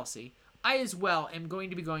with Chelsea. I as well am going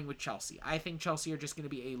to be going with Chelsea. I think Chelsea are just going to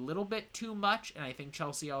be a little bit too much, and I think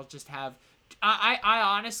Chelsea will just have... I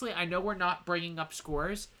honestly, I know we're not bringing up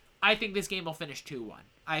scores. I think this game will finish 2-1.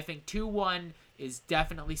 I think 2-1 is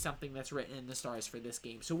definitely something that's written in the stars for this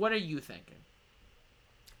game. So what are you thinking?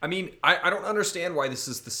 I mean, I don't understand why this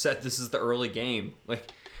is the early game.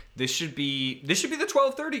 Like, this should be the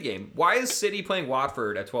 12:30 game. Why is City playing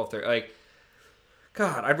Watford at 12:30? Like,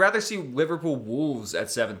 God, I'd rather see Liverpool Wolves at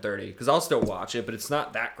 7:30 because I'll still watch it, but it's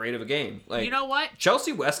not that great of a game. Like, you know what?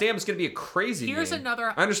 Chelsea West Ham is going to be a crazy game.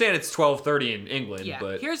 I understand it's 12:30 in England,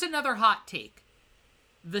 but here's another hot take.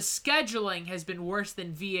 The scheduling has been worse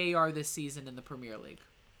than VAR this season in the Premier League.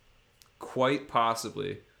 Quite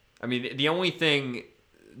possibly. I mean, the only thing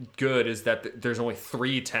good is that there's only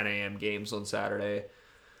 3 10 a.m. games on Saturday,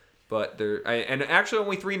 but and actually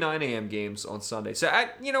only 3 9 a.m. games on Sunday. So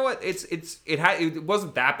you know what? It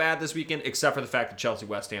wasn't that bad this weekend, except for the fact that Chelsea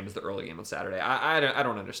West Ham is the early game on Saturday. I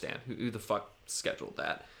don't understand who the fuck scheduled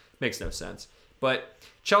that. Makes no sense. But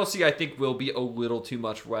Chelsea, I think, will be a little too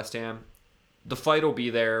much for West Ham. The fight will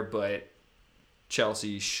be there, but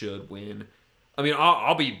Chelsea should win. I mean,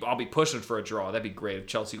 I'll be pushing for a draw. That'd be great if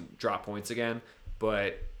Chelsea drop points again.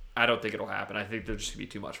 But I don't think it'll happen. I think they're just going to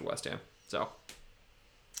be too much for West Ham. So.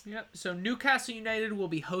 Yep. So Newcastle United will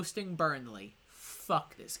be hosting Burnley.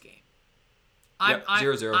 Fuck this game.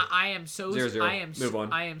 0-0. I am so 0-0. Move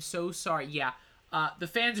on. I am so sorry. Yeah. The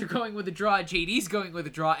fans are going with a draw. JD's going with a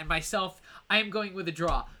draw, and myself, I am going with a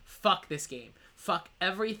draw. Fuck this game. Fuck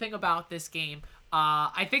everything about this game.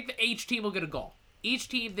 I think the each team will get a goal. Each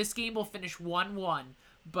team, this game will finish 1-1.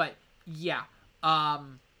 But yeah.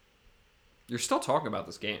 You're still talking about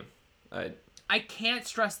this game. I can't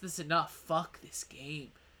stress this enough. Fuck this game.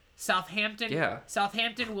 Southampton. Yeah.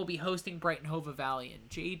 Southampton will be hosting Brighton Hove Albion.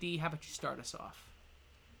 JD, how about you start us off?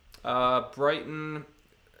 Brighton.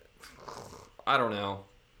 I don't know.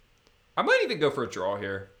 I might even go for a draw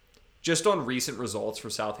here, just on recent results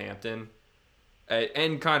for Southampton,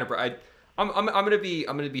 and kind of. I'm gonna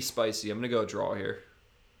be spicy. I'm gonna go a draw here.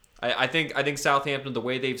 I think Southampton, the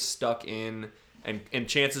way they've stuck in and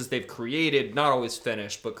chances they've created, not always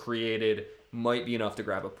finished, but created, might be enough to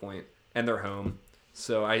grab a point, and they're home.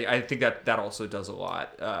 So I think that also does a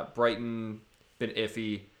lot. Brighton been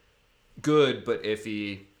iffy, good but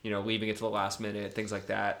iffy. Leaving it to the last minute, things like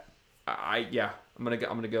that. I'm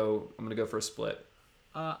gonna go for a split.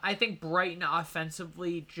 I think Brighton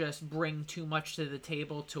offensively just bring too much to the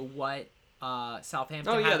table to what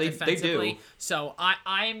Southampton have defensively. They do. So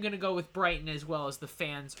I am gonna go with Brighton as well as the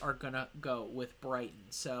fans are gonna go with Brighton.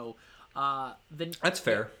 So that's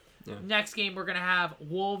fair. Yeah. Next game we're going to have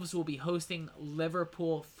Wolves will be hosting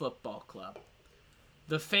Liverpool Football Club.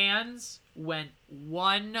 The fans went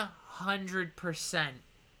 100%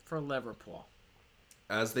 for Liverpool.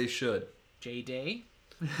 As they should. JD,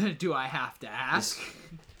 do I have to ask?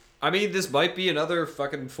 This might be another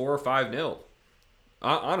fucking 4 or 5-0.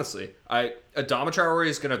 Honestly. Adama Traore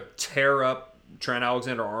is going to tear up Trent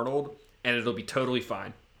Alexander-Arnold, and it'll be totally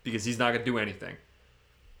fine because he's not going to do anything.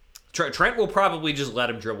 Trent will probably just let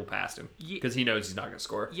him dribble past him because he knows he's not going to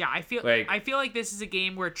score. Yeah, I feel like this is a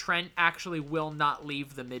game where Trent actually will not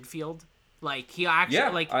leave the midfield. Like he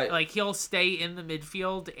actually he'll stay in the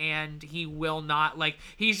midfield and he will not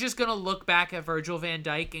he's just going to look back at Virgil van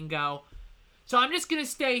Dijk and go, "So I'm just going to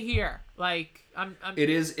stay here." It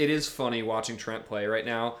is funny watching Trent play right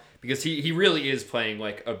now because he really is playing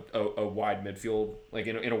like a wide midfield, like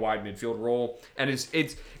in a wide midfield role, and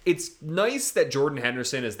it's nice that Jordan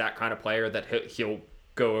Henderson is that kind of player that he'll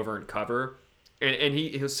go over and cover, and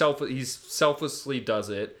he selflessly does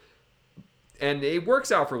it, and it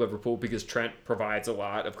works out for Liverpool because Trent provides a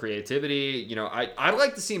lot of creativity. I'd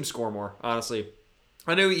like to see him score more. Honestly,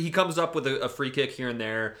 I know he comes up with a free kick here and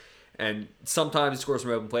there, and sometimes he scores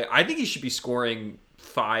from open play. I think he should be scoring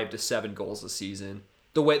 5 to 7 goals a season.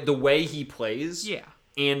 The way he plays, yeah,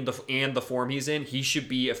 and the form he's in, he should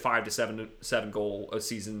be a 5 to 7 goal a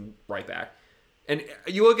season right back. And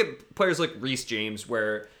you look at players like Reece James,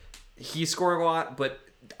 where he's scoring a lot, but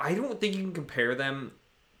I don't think you can compare them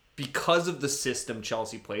because of the system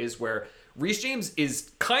Chelsea plays, where Reece James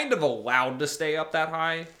is kind of allowed to stay up that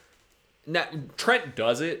high. Now, Trent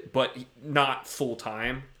does it, but not full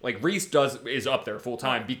time. Like Reece is up there full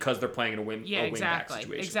time because they're playing in a wing back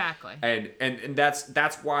situation. Exactly. And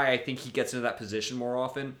that's why I think he gets into that position more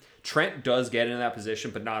often. Trent does get into that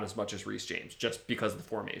position, but not as much as Reece James, just because of the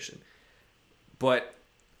formation. But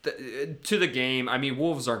to the game,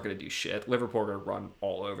 Wolves aren't going to do shit. Liverpool are going to run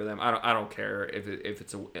all over them. I don't care if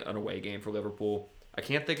it's an away game for Liverpool. I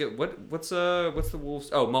can't think of what's the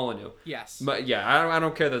Wolves? Oh, Molineux. Yes. But yeah, I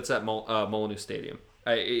don't care that it's at Molineux Stadium.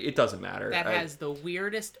 It doesn't matter. That has the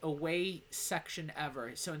weirdest away section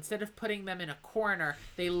ever. So instead of putting them in a corner,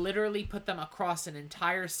 they literally put them across an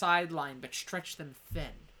entire sideline, but stretch them thin.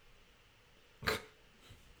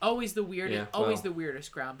 Always the weirdest. Yeah, always the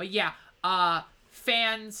weirdest ground. But yeah,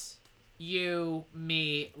 fans, you,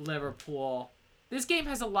 me, Liverpool. This game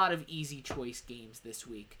has a lot of easy choice games this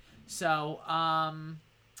week. So,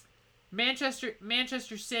 Manchester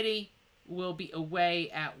City will be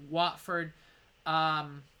away at Watford.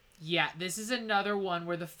 This is another one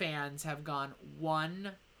where the fans have gone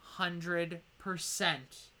 100%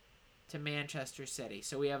 to Manchester City.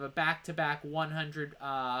 So we have a back-to-back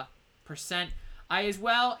 100%. I as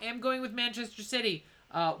well am going with Manchester City.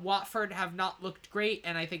 Watford have not looked great,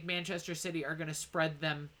 and I think Manchester City are going to spread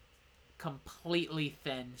them completely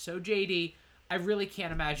thin. So, JD, I really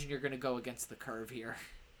can't imagine you're going to go against the curve here.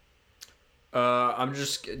 I'm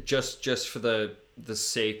just for the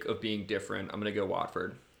sake of being different, I'm going to go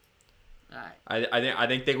Watford. All right. I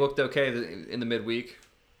think they looked okay in the midweek.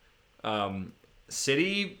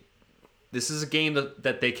 City, this is a game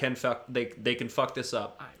that they can fuck this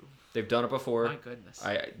up. They've done it before. My goodness.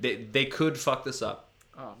 They could fuck this up.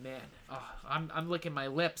 Oh man, I'm licking my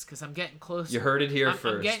lips because I'm getting closer. You heard it here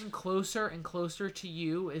first. I'm getting closer and closer to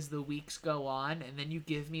you as the weeks go on, and then you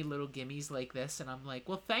give me little gimmies like this, and I'm like,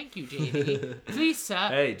 well, thank you, JD. Please, sir.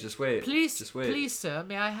 Hey, just wait. Please, just wait. Please, sir.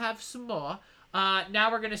 May I have some more?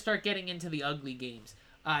 Now we're gonna start getting into the ugly games.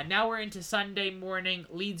 Now we're into Sunday morning.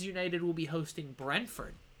 Leeds United will be hosting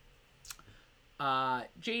Brentford.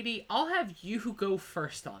 JD, I'll have you go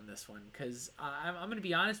first on this one because I'm going to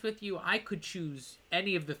be honest with you. I could choose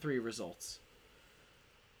any of the three results.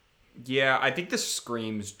 Yeah, I think this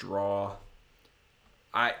screams draw.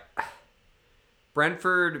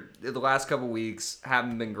 Brentford, the last couple weeks,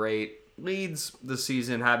 haven't been great. Leeds this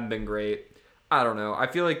season haven't been great. I don't know. I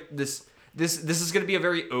feel like this is going to be a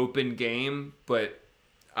very open game, but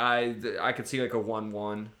I could see like a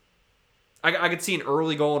 1-1. I could see an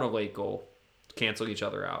early goal and a late goal cancel each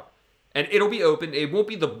other out, and it'll be open. It won't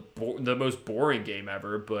be the most boring game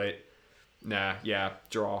ever, but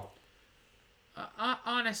draw.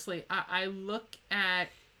 Honestly, I look at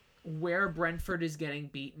where Brentford is getting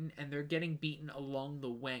beaten, and they're getting beaten along the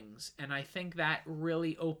wings, and I think that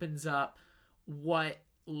really opens up what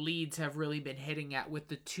Leeds have really been hitting at with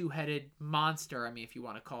the two-headed monster, I mean, if you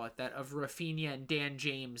want to call it that, of Rafinha and Dan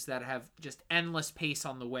James that have just endless pace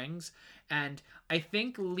on the wings, and I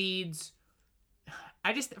think Leeds...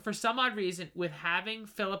 for some odd reason, with having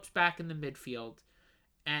Phillips back in the midfield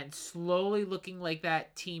and slowly looking like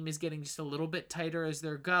that team is getting just a little bit tighter as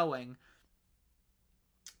they're going,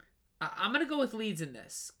 I'm going to go with Leeds in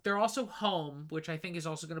this. They're also home, which I think is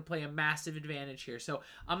also going to play a massive advantage here. So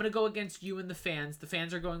I'm going to go against you and the fans. The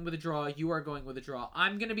fans are going with a draw. You are going with a draw.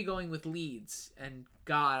 I'm going to be going with Leeds. And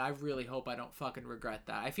God, I really hope I don't fucking regret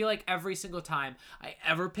that. I feel like every single time I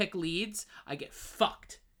ever pick Leeds, I get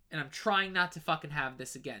fucked. And I'm trying not to fucking have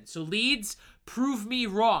this again. So Leeds, prove me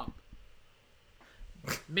wrong.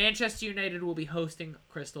 Manchester United will be hosting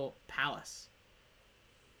Crystal Palace.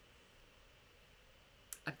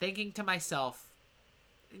 I'm thinking to myself,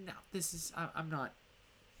 no, this is, I'm not.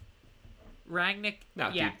 Rangnick, no,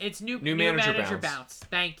 yeah, dude. it's new manager bounce.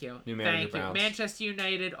 Thank you. New manager Thank bounce. you. Manchester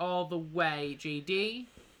United all the way, JD.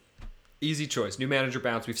 Easy choice. New manager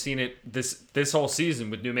bounce. We've seen it this whole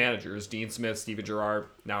season with new managers. Dean Smith, Steven Gerrard,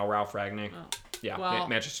 now Ralph Rangnick. Oh. Yeah, well,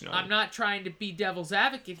 Manchester United. I'm not trying to be devil's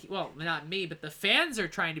advocate. Well, not me, but the fans are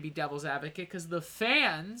trying to be devil's advocate because the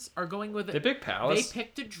fans are going with it. They picked Palace. They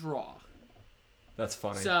picked a draw. That's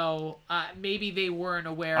funny. So maybe they weren't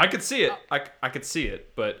aware. I could see it. I could see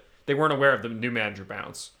it, but they weren't aware of the new manager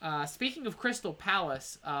bounce. Speaking of Crystal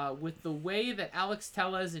Palace, with the way that Alex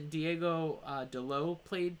Telles and Diego Dalot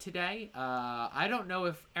played today, I don't know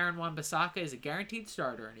if Aaron Wan-Bissaka is a guaranteed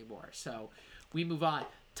starter anymore. So we move on.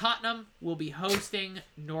 Tottenham will be hosting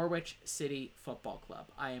Norwich City Football Club.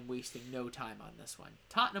 I am wasting no time on this one.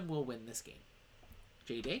 Tottenham will win this game.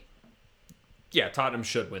 JD? Yeah, Tottenham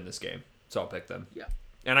should win this game. So I'll pick them. Yeah.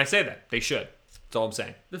 And I say that. They should. That's all I'm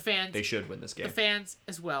saying. The fans. They should win this game. The fans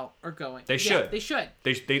as well are going. They should. Yeah, they should.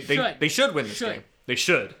 They should win this game. They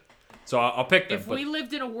should. So I'll pick them. If we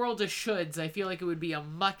lived in a world of shoulds, I feel like it would be a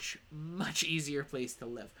much, much easier place to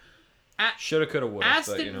live. Shoulda, coulda, woulda.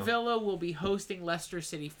 Aston Villa will be hosting Leicester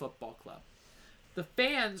City Football Club. The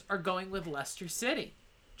fans are going with Leicester City.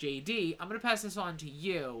 JD, I'm going to pass this on to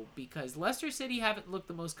you because Leicester City haven't looked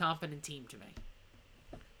the most confident team to me.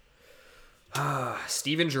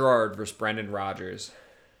 Steven Gerrard versus Brendan Rodgers.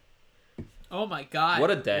 Oh my God!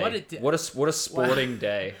 What a day! What a sporting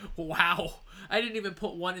day! Wow! I didn't even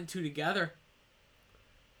put 1 and 2 together.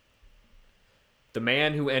 The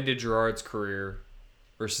man who ended Gerrard's career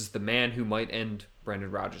versus the man who might end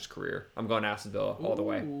Brendan Rodgers' career. I'm going Aston Villa all the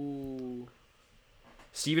way.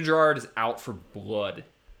 Steven Gerrard is out for blood.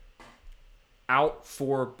 Out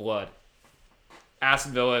for blood.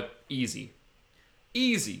 Aston Villa, easy.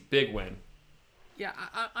 Easy. Big win. Yeah,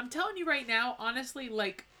 I'm telling you right now, honestly,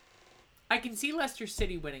 like, I can see Leicester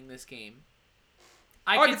City winning this game.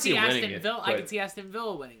 I can see Aston Villa. I can see Aston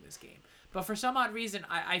Villa winning this game. But for some odd reason,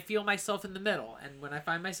 I feel myself in the middle. And when I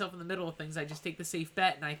find myself in the middle of things, I just take the safe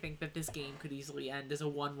bet. And I think that this game could easily end as a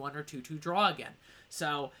 1-1 or 2-2 draw again.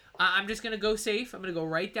 So I'm just going to go safe. I'm going to go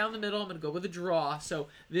right down the middle. I'm going to go with a draw. So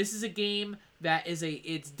this is a game that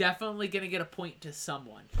it's definitely going to get a point to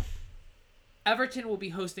someone. Everton will be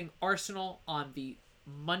hosting Arsenal on the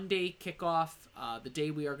Monday kickoff, the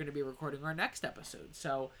day we are going to be recording our next episode.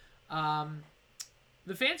 So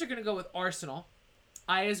the fans are going to go with Arsenal.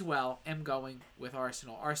 I as well am going with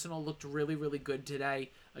Arsenal. Arsenal looked really, really good today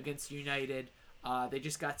against United. They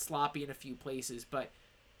just got sloppy in a few places, but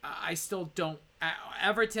I still don't...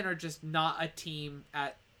 Everton are just not a team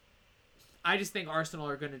at I just think Arsenal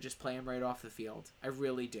are going to just play him right off the field. I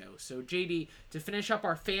really do. So JD, to finish up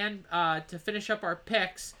our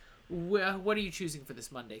picks, what are you choosing for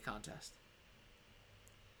this Monday contest?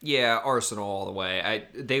 Yeah, Arsenal all the way.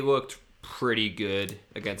 They looked pretty good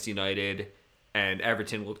against United, and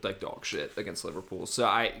Everton looked like dog shit against Liverpool. So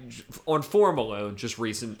on form alone, just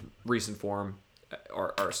recent form,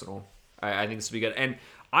 Arsenal. I think this will be good, and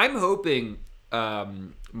I'm hoping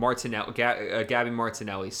Martinelli, Gabby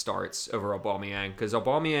Martinelli starts over Aubameyang, because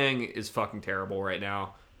Aubameyang is fucking terrible right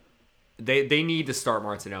now. They need to start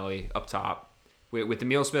Martinelli up top with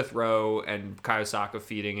Emile Smith-Rowe and Kiyosaka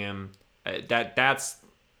feeding him.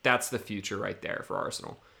 That's the future right there for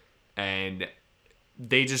Arsenal, and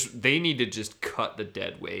they need to just cut the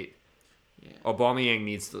dead weight. Yeah. Aubameyang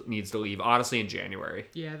needs to leave, honestly, in January.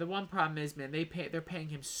 Yeah, the one problem is, man, they're paying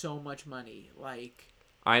him so much money. Like,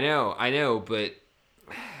 I know, but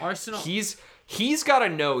Arsenal. He's got to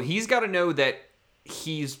know that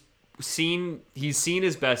he's seen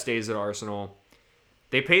his best days at Arsenal.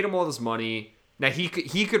 They paid him all this money. Now he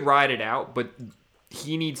could ride it out, but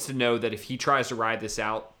he needs to know that if he tries to ride this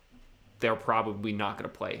out, they're probably not going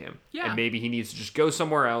to play him. Yeah. And maybe he needs to just go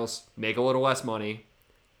somewhere else, make a little less money.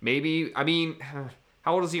 Maybe, I mean,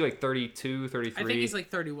 how old is he? Like 32, 33? I think he's like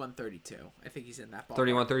 31, 32. I think he's in that ballpark.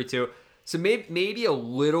 31, 32. So maybe a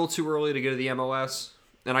little too early to go to the MLS.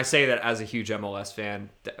 And I say that as a huge MLS fan.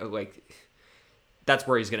 Like, that's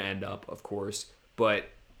where he's going to end up, of course. But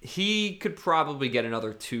he could probably get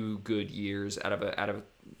another 2 good years out of a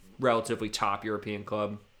relatively top European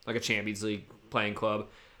club, like a Champions League playing club.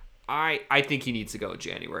 I think he needs to go in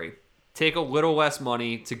January. Take a little less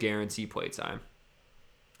money to guarantee playtime.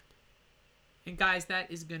 And guys,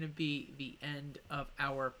 that is going to be the end of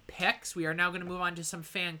our picks. We are now going to move on to some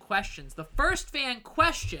fan questions. The first fan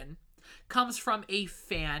question comes from a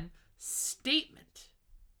fan statement.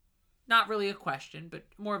 Not really a question, but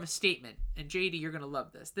more of a statement. And JD, you're going to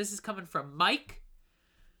love this. This is coming from Mike.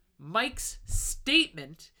 Mike's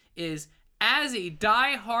statement is, as a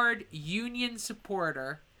diehard Union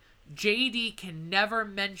supporter, JD can never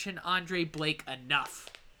mention Andre Blake enough.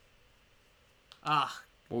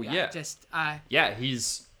 Well, yeah.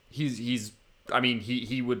 He's I mean,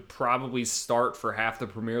 he would probably start for half the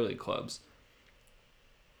Premier League clubs.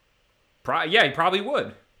 He probably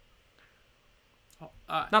would.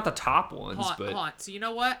 Not the top ones, but... Hold on. So you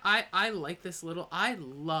know what? I like this little... I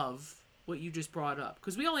love what you just brought up.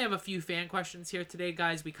 Because we only have a few fan questions here today,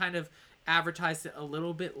 guys. We kind of advertised it a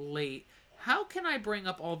little bit late. How can I bring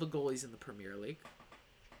up all the goalies in the Premier League?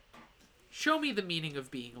 Show me the meaning of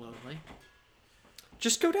being lonely.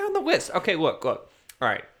 Just go down the list. Okay, look. All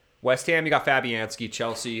right. West Ham, you got Fabianski.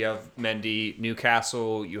 Chelsea, you have Mendy.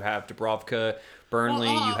 Newcastle, you have Dubravka.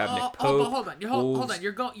 Burnley, you have Nick Pope. Hold on.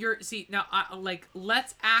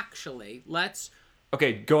 Let's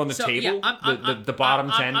Okay, go on the table. Yeah, the bottom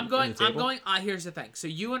 10. I'm going. Here's the thing. So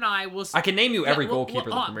you and I will. I can name you every goalkeeper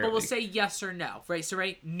in the Premier League. But we'll say yes or no. Right. So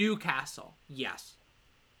Newcastle, yes.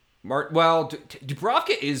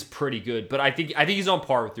 Dubravka is pretty good, but I think he's on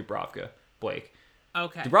par with Dubravka. Blake.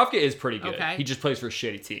 Okay. Dubravka is pretty good. Okay. He just plays for a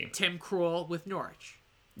shitty team. Tim Krul with Norwich.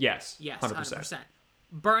 Yes. 100%.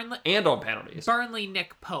 Burnley and on penalties. Burnley,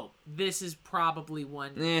 Nick Pope. This is probably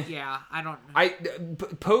one. Yeah, I don't know.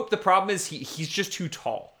 Pope. The problem is he's just too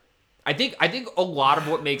tall. I think a lot of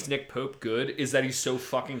what makes Nick Pope good is that he's so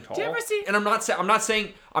fucking tall. Do you ever see? And I'm not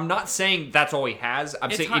saying that's all he has.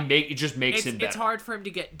 I'm saying it just makes him better. It's hard for him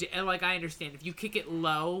to get. Like, I understand if you kick it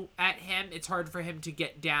low at him, it's hard for him to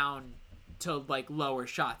get down to like lower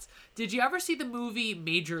shots. Did you ever see the movie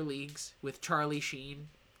Major Leagues with Charlie Sheen?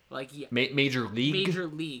 Like, yeah. Major League? Major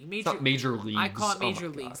League. It's not Major Leagues. I call it Major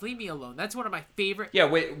Leagues. Leave me alone. That's one of my favorite... Yeah,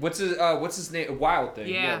 wait, what's his name? Wild Thing.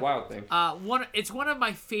 Yeah, Wild Thing. It's one of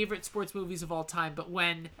my favorite sports movies of all time, but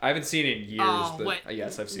when... I haven't seen it in years, but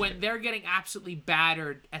yes, I've seen it. When they're getting absolutely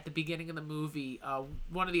battered at the beginning of the movie,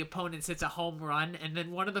 one of the opponents hits a home run, and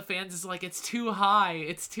then one of the fans is like, it's too high,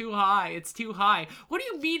 it's too high, it's too high. What do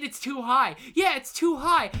you mean it's too high? Yeah, it's too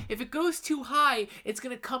high. If it goes too high, it's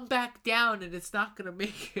going to come back down, and it's not going to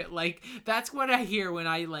make it. Like, that's what I hear when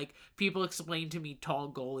I, like, people explain to me tall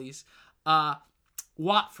goalies.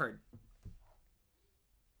 Watford.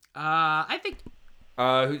 I think...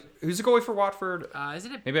 who's the goalie for Watford?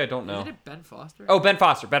 Isn't it... Maybe I don't know. Isn't it Ben Foster? Oh, Ben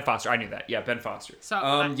Foster. Ben Foster. I knew that. Yeah, Ben Foster.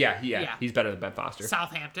 So, yeah. He's better than Ben Foster.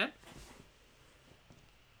 Southampton.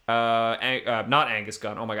 Not Angus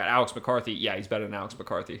Gunn. Oh my God, Alex McCarthy. Yeah, he's better than Alex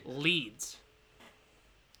McCarthy. Leeds.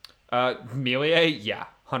 Melia. Yeah,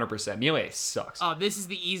 100%. Melia sucks. Oh, this is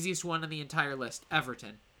the easiest one on the entire list.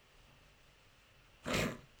 Everton.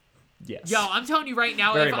 Yes. Yo, I'm telling you right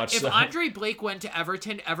now, Very much if so. Andre Blake went to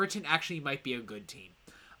Everton actually might be a good team.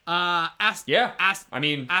 Yeah.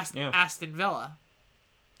 Aston Villa.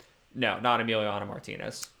 No, not Emiliano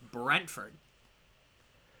Martinez. Brentford.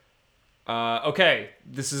 Okay,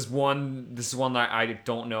 this is one that I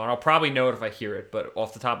don't know, and I'll probably know it if I hear it. But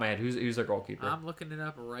off the top of my head, who's their goalkeeper? I'm looking it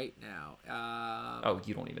up right now. Oh,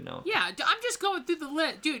 you don't even know? Yeah, I'm just going through the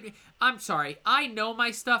list, dude. I'm sorry, I know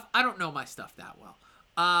my stuff. I don't know my stuff that well.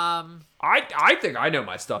 I think I know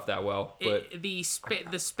my stuff that well, but the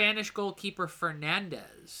Spanish goalkeeper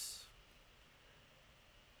Fernandez.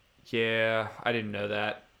 Yeah, I didn't know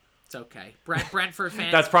that. It's okay. Brentford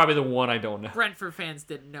fans. That's probably the one I don't know. Brentford fans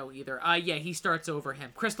didn't know either. Yeah, he starts over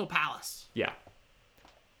him. Crystal Palace. Yeah.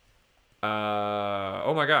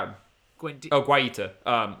 Oh my God. Guaita.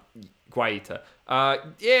 Guaita.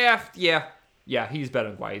 Yeah. He's better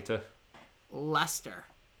than Guaita. Leicester.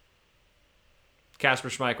 Kasper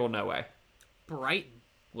Schmeichel, no way. Brighton.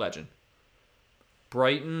 Legend.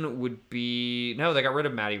 Brighton would be they got rid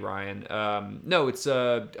of Matty Ryan. No, it's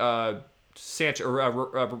Sanchez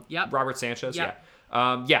Yep. Robert Sanchez. Yep.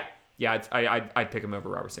 Yeah. I'd pick him over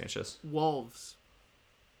Robert Sanchez. Wolves.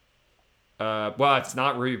 Well, it's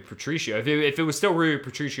not Rui Patricio. If it was still Rui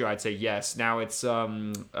Patricio, I'd say yes. Now it's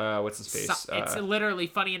what's his face? It's literally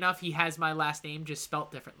funny enough. He has my last name just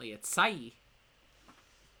spelt differently. It's Sai.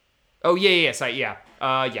 Oh yeah, Sai. Yeah.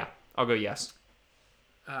 Yeah. I'll go yes.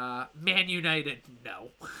 Man United, no.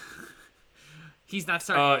 He's not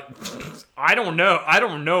starting. I don't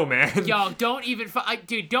know, man. Yo, don't even,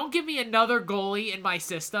 dude. Don't give me another goalie in my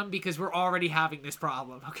system because we're already having this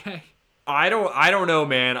problem. Okay. I don't know,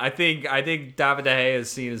 man. I think David De Gea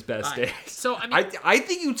has seen his best days. So I mean, I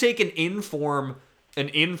think you take an inform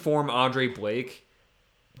Andre Blake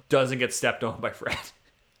doesn't get stepped on by Fred.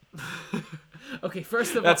 Okay,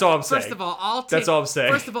 first of all, that's all I'm saying.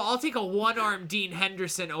 First of all, I'll take a one-armed Dean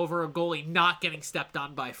Henderson over a goalie not getting stepped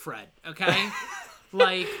on by Fred. Okay,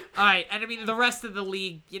 like, all right, and I mean the rest of the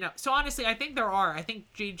league, So honestly, I think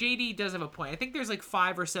JD does have a point. I think there's like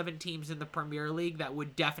 5 or 7 teams in the Premier League that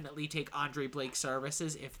would definitely take Andre Blake's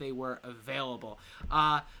services if they were available.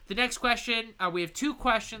 The next question, we have 2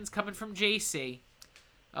 questions coming from JC.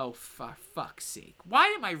 Oh, for fuck's sake. Why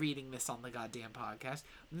am I reading this on the goddamn podcast?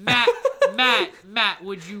 Matt,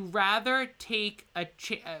 would you rather take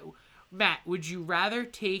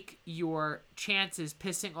your chances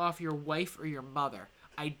pissing off your wife or your mother?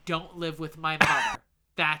 I don't live with my mother.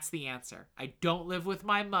 That's the answer. I don't live with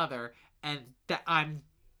my mother, and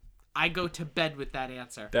I go to bed with that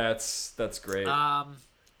answer. That's great.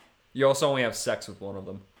 You also only have sex with one of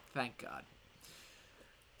them. Thank God.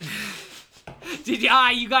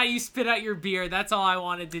 You spit out your beer. That's all I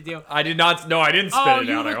wanted to do. I did not. No, I didn't spit it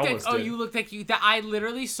out. I almost did. You looked like you. I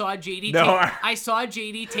literally saw JD. I saw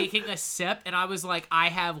JD taking a sip, and I was like, I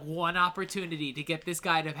have one opportunity to get this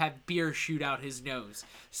guy to have beer shoot out his nose.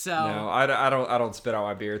 So no, I don't spit out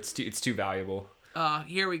my beer. It's too valuable.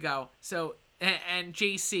 Here we go. So and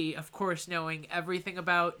JC, of course, knowing everything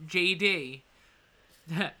about JD,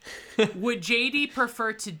 would JD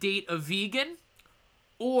prefer to date a vegan?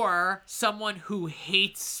 Or someone who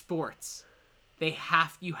hates sports?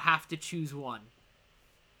 You have to choose one.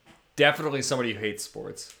 Definitely somebody who hates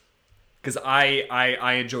sports. Because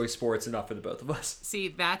I enjoy sports enough for the both of us. See,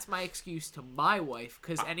 that's my excuse to my wife.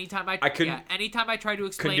 Because anytime I try to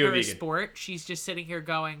explain her a sport, she's just sitting here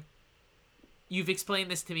going, "You've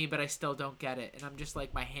explained this to me, but I still don't get it." And I'm just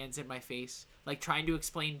like, my hands in my face, like trying to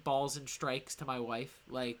explain balls and strikes to my wife,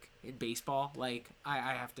 like in baseball. Like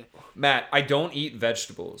I have to. Matt, I don't eat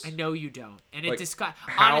vegetables. I know you don't, and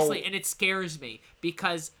honestly, and it scares me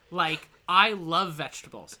because like I love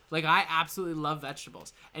vegetables. Like I absolutely love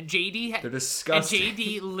vegetables, and JD. They're disgusting. And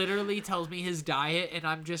JD literally tells me his diet, and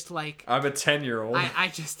I'm just like, I'm a 10-year-old.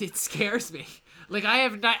 It scares me. Like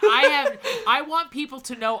I want people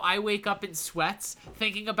to know I wake up in sweats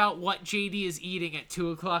thinking about what JD is eating at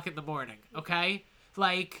 2:00 in the morning. Okay,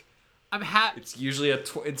 like It's usually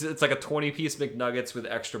it's like a 20-piece McNuggets with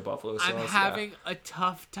extra buffalo sauce. I'm having a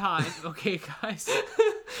tough time. Okay, guys.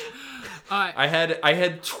 I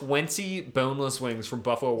had 20 boneless wings from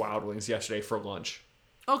Buffalo Wild Wings yesterday for lunch.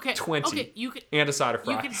 Okay. 20. Okay, you can and a side of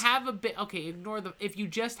fries. You can have a bit. Okay, ignore if you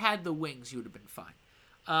just had the wings, you would have been fine.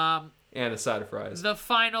 And a side of fries. The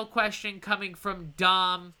final question coming from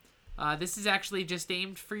Dom. This is actually just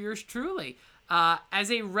aimed for yours truly.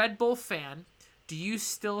 As a Red Bull fan, do you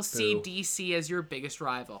still see DC as your biggest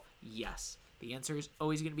rival? Yes. The answer is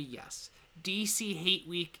always going to be yes. DC Hate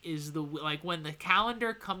Week is when the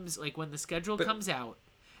calendar comes, when the schedule comes out.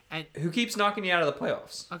 And who keeps knocking you out of the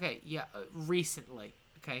playoffs? Okay, yeah, recently.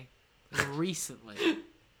 Okay, recently.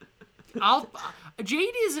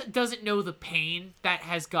 JD doesn't know the pain that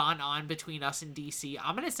has gone on between us and DC.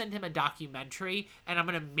 I'm gonna send him a documentary and I'm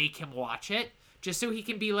gonna make him watch it just so he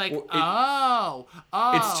can be like, oh.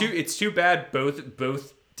 It's too bad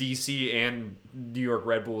both DC and New York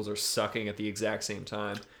Red Bulls are sucking at the exact same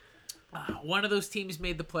time. One of those teams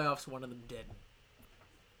made the playoffs. One of them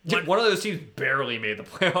did. One of those teams barely made the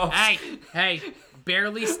playoffs. Hey,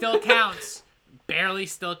 barely still counts. Barely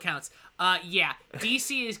still counts. Yeah,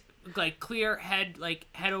 DC is like clear head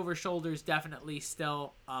over shoulders, definitely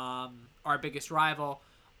still our biggest rival.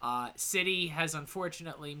 City has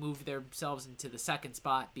unfortunately moved themselves into the second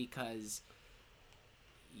spot because,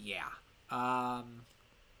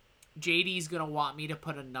 JD's gonna want me to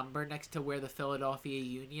put a number next to where the Philadelphia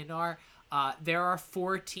Union are. There are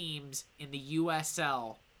 4 teams in the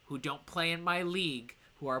USL who don't play in my league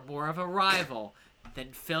who are more of a rival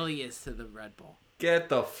than Philly is to the Red Bull. Get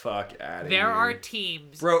the fuck out of here. There are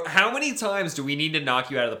teams. Bro, how many times do we need to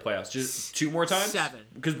knock you out of the playoffs? Just 2 more times? 7.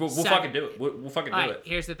 Because we'll fucking do it. We'll fucking do it.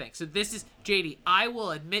 Here's the thing. So this is, JD, I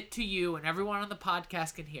will admit to you and everyone on the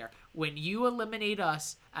podcast can hear, when you eliminate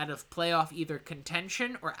us out of playoff either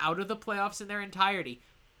contention or out of the playoffs in their entirety,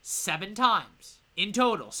 7 times in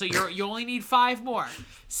total. So you only need 5 more.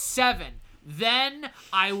 7. Then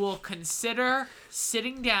I will consider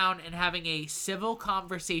sitting down and having a civil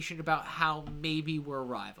conversation about how maybe we're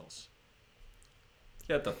rivals.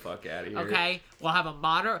 Get the fuck out of here. Okay, we'll have a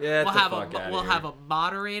moderator.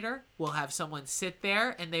 We'll have someone sit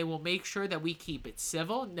there, and they will make sure that we keep it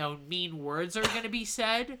civil. No mean words are going to be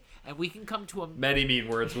said, and we can come to a. Many mean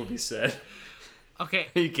words will be said. Okay.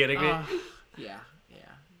 Are you kidding me? Yeah.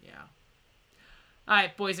 All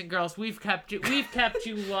right, boys and girls, we've kept you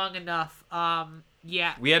long enough.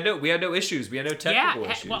 Yeah. We had no issues. We had no technical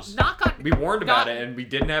issues. Well, we warned about it, and we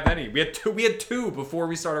didn't have any. We had two before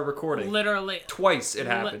we started recording. Literally. Twice it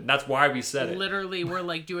happened. That's why we said it. Literally, we're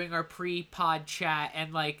like doing our pre-pod chat,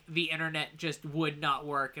 and like the internet just would not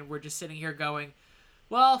work, and we're just sitting here going,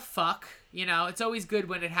 well, fuck. You know, it's always good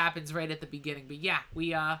when it happens right at the beginning. But yeah,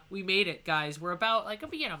 we made it, guys. We're about like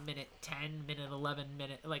minute 10, minute 11,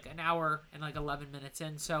 like an hour and like 11 minutes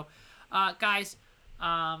in. So, guys,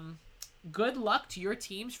 good luck to your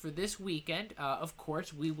teams for this weekend. Of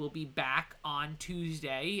course, we will be back on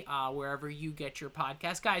Tuesday, wherever you get your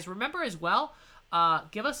podcast. Guys, remember as well,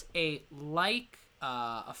 give us a like,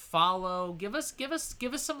 a follow. Give us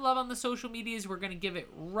some love on the social medias. We're gonna give it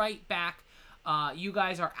right back. You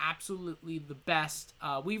guys are absolutely the best.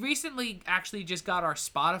 We recently actually just got our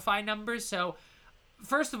Spotify numbers. So,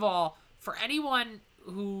 first of all, for anyone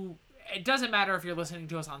who, it doesn't matter if you're listening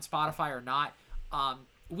to us on Spotify or not,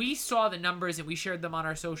 we saw the numbers and we shared them on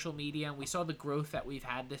our social media, and we saw the growth that we've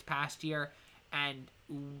had this past year. And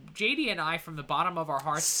JD and I, from the bottom of our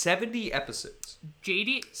hearts, 70 episodes.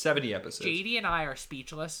 70 episodes. JD and I are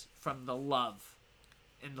speechless from the love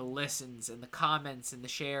and the listens and the comments and the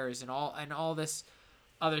shares and all this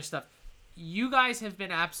other stuff. You guys have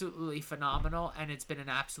been absolutely phenomenal, and it's been an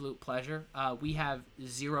absolute pleasure. We have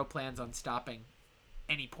 0 plans on stopping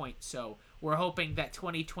any point, so we're hoping that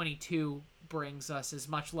 2022 brings us as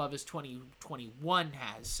much love as 2021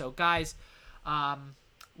 has. So guys,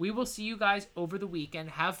 we will see you guys over the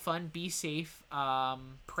weekend. Have fun, be safe,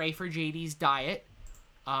 pray for JD's diet.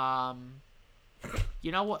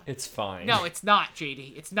 You know what? It's fine. No, it's not,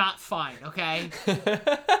 JD. It's not fine, okay?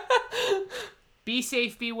 Be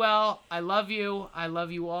safe, be well. I love you. I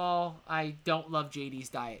love you all. I don't love JD's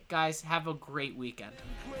diet. Guys, have a great weekend.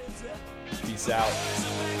 Peace out.